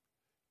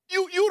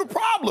 You the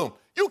problem.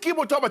 You keep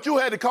on talking about you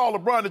had to call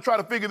LeBron to try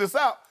to figure this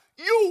out.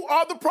 You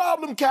are the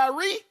problem,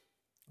 Kyrie.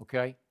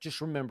 Okay,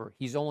 just remember,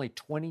 he's only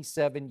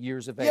 27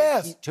 years of age.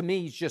 Yes. To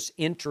me, he's just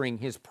entering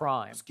his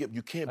prime. Skip,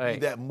 you can't be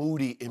that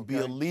moody and be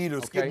a leader.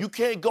 Skip, you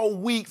can't go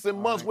weeks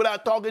and months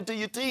without talking to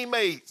your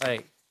teammates. Hey,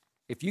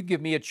 if you give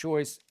me a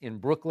choice in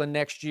Brooklyn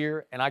next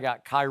year and I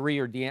got Kyrie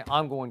or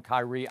I'm going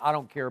Kyrie. I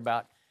don't care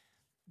about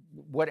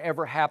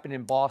whatever happened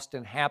in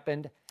Boston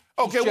happened.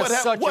 Okay, what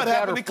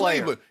happened to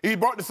player. Cleveland? He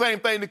brought the same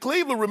thing to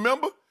Cleveland,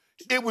 remember?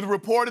 It was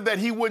reported that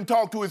he wouldn't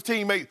talk to his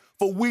teammates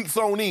for weeks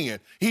on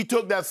end. He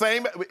took that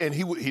same, and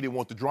he didn't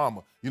want the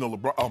drama. You know,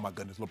 LeBron, oh my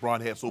goodness,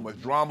 LeBron had so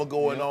much drama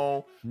going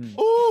on.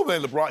 Oh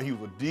man, LeBron, he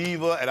was a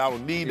diva, and I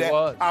don't need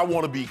that. I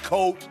want to be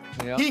coached.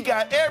 He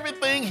got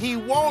everything he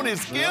wanted,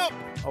 Skip.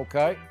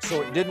 Okay,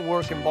 so it didn't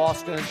work in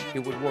Boston.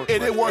 It would work. It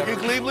didn't work in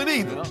Cleveland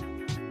either.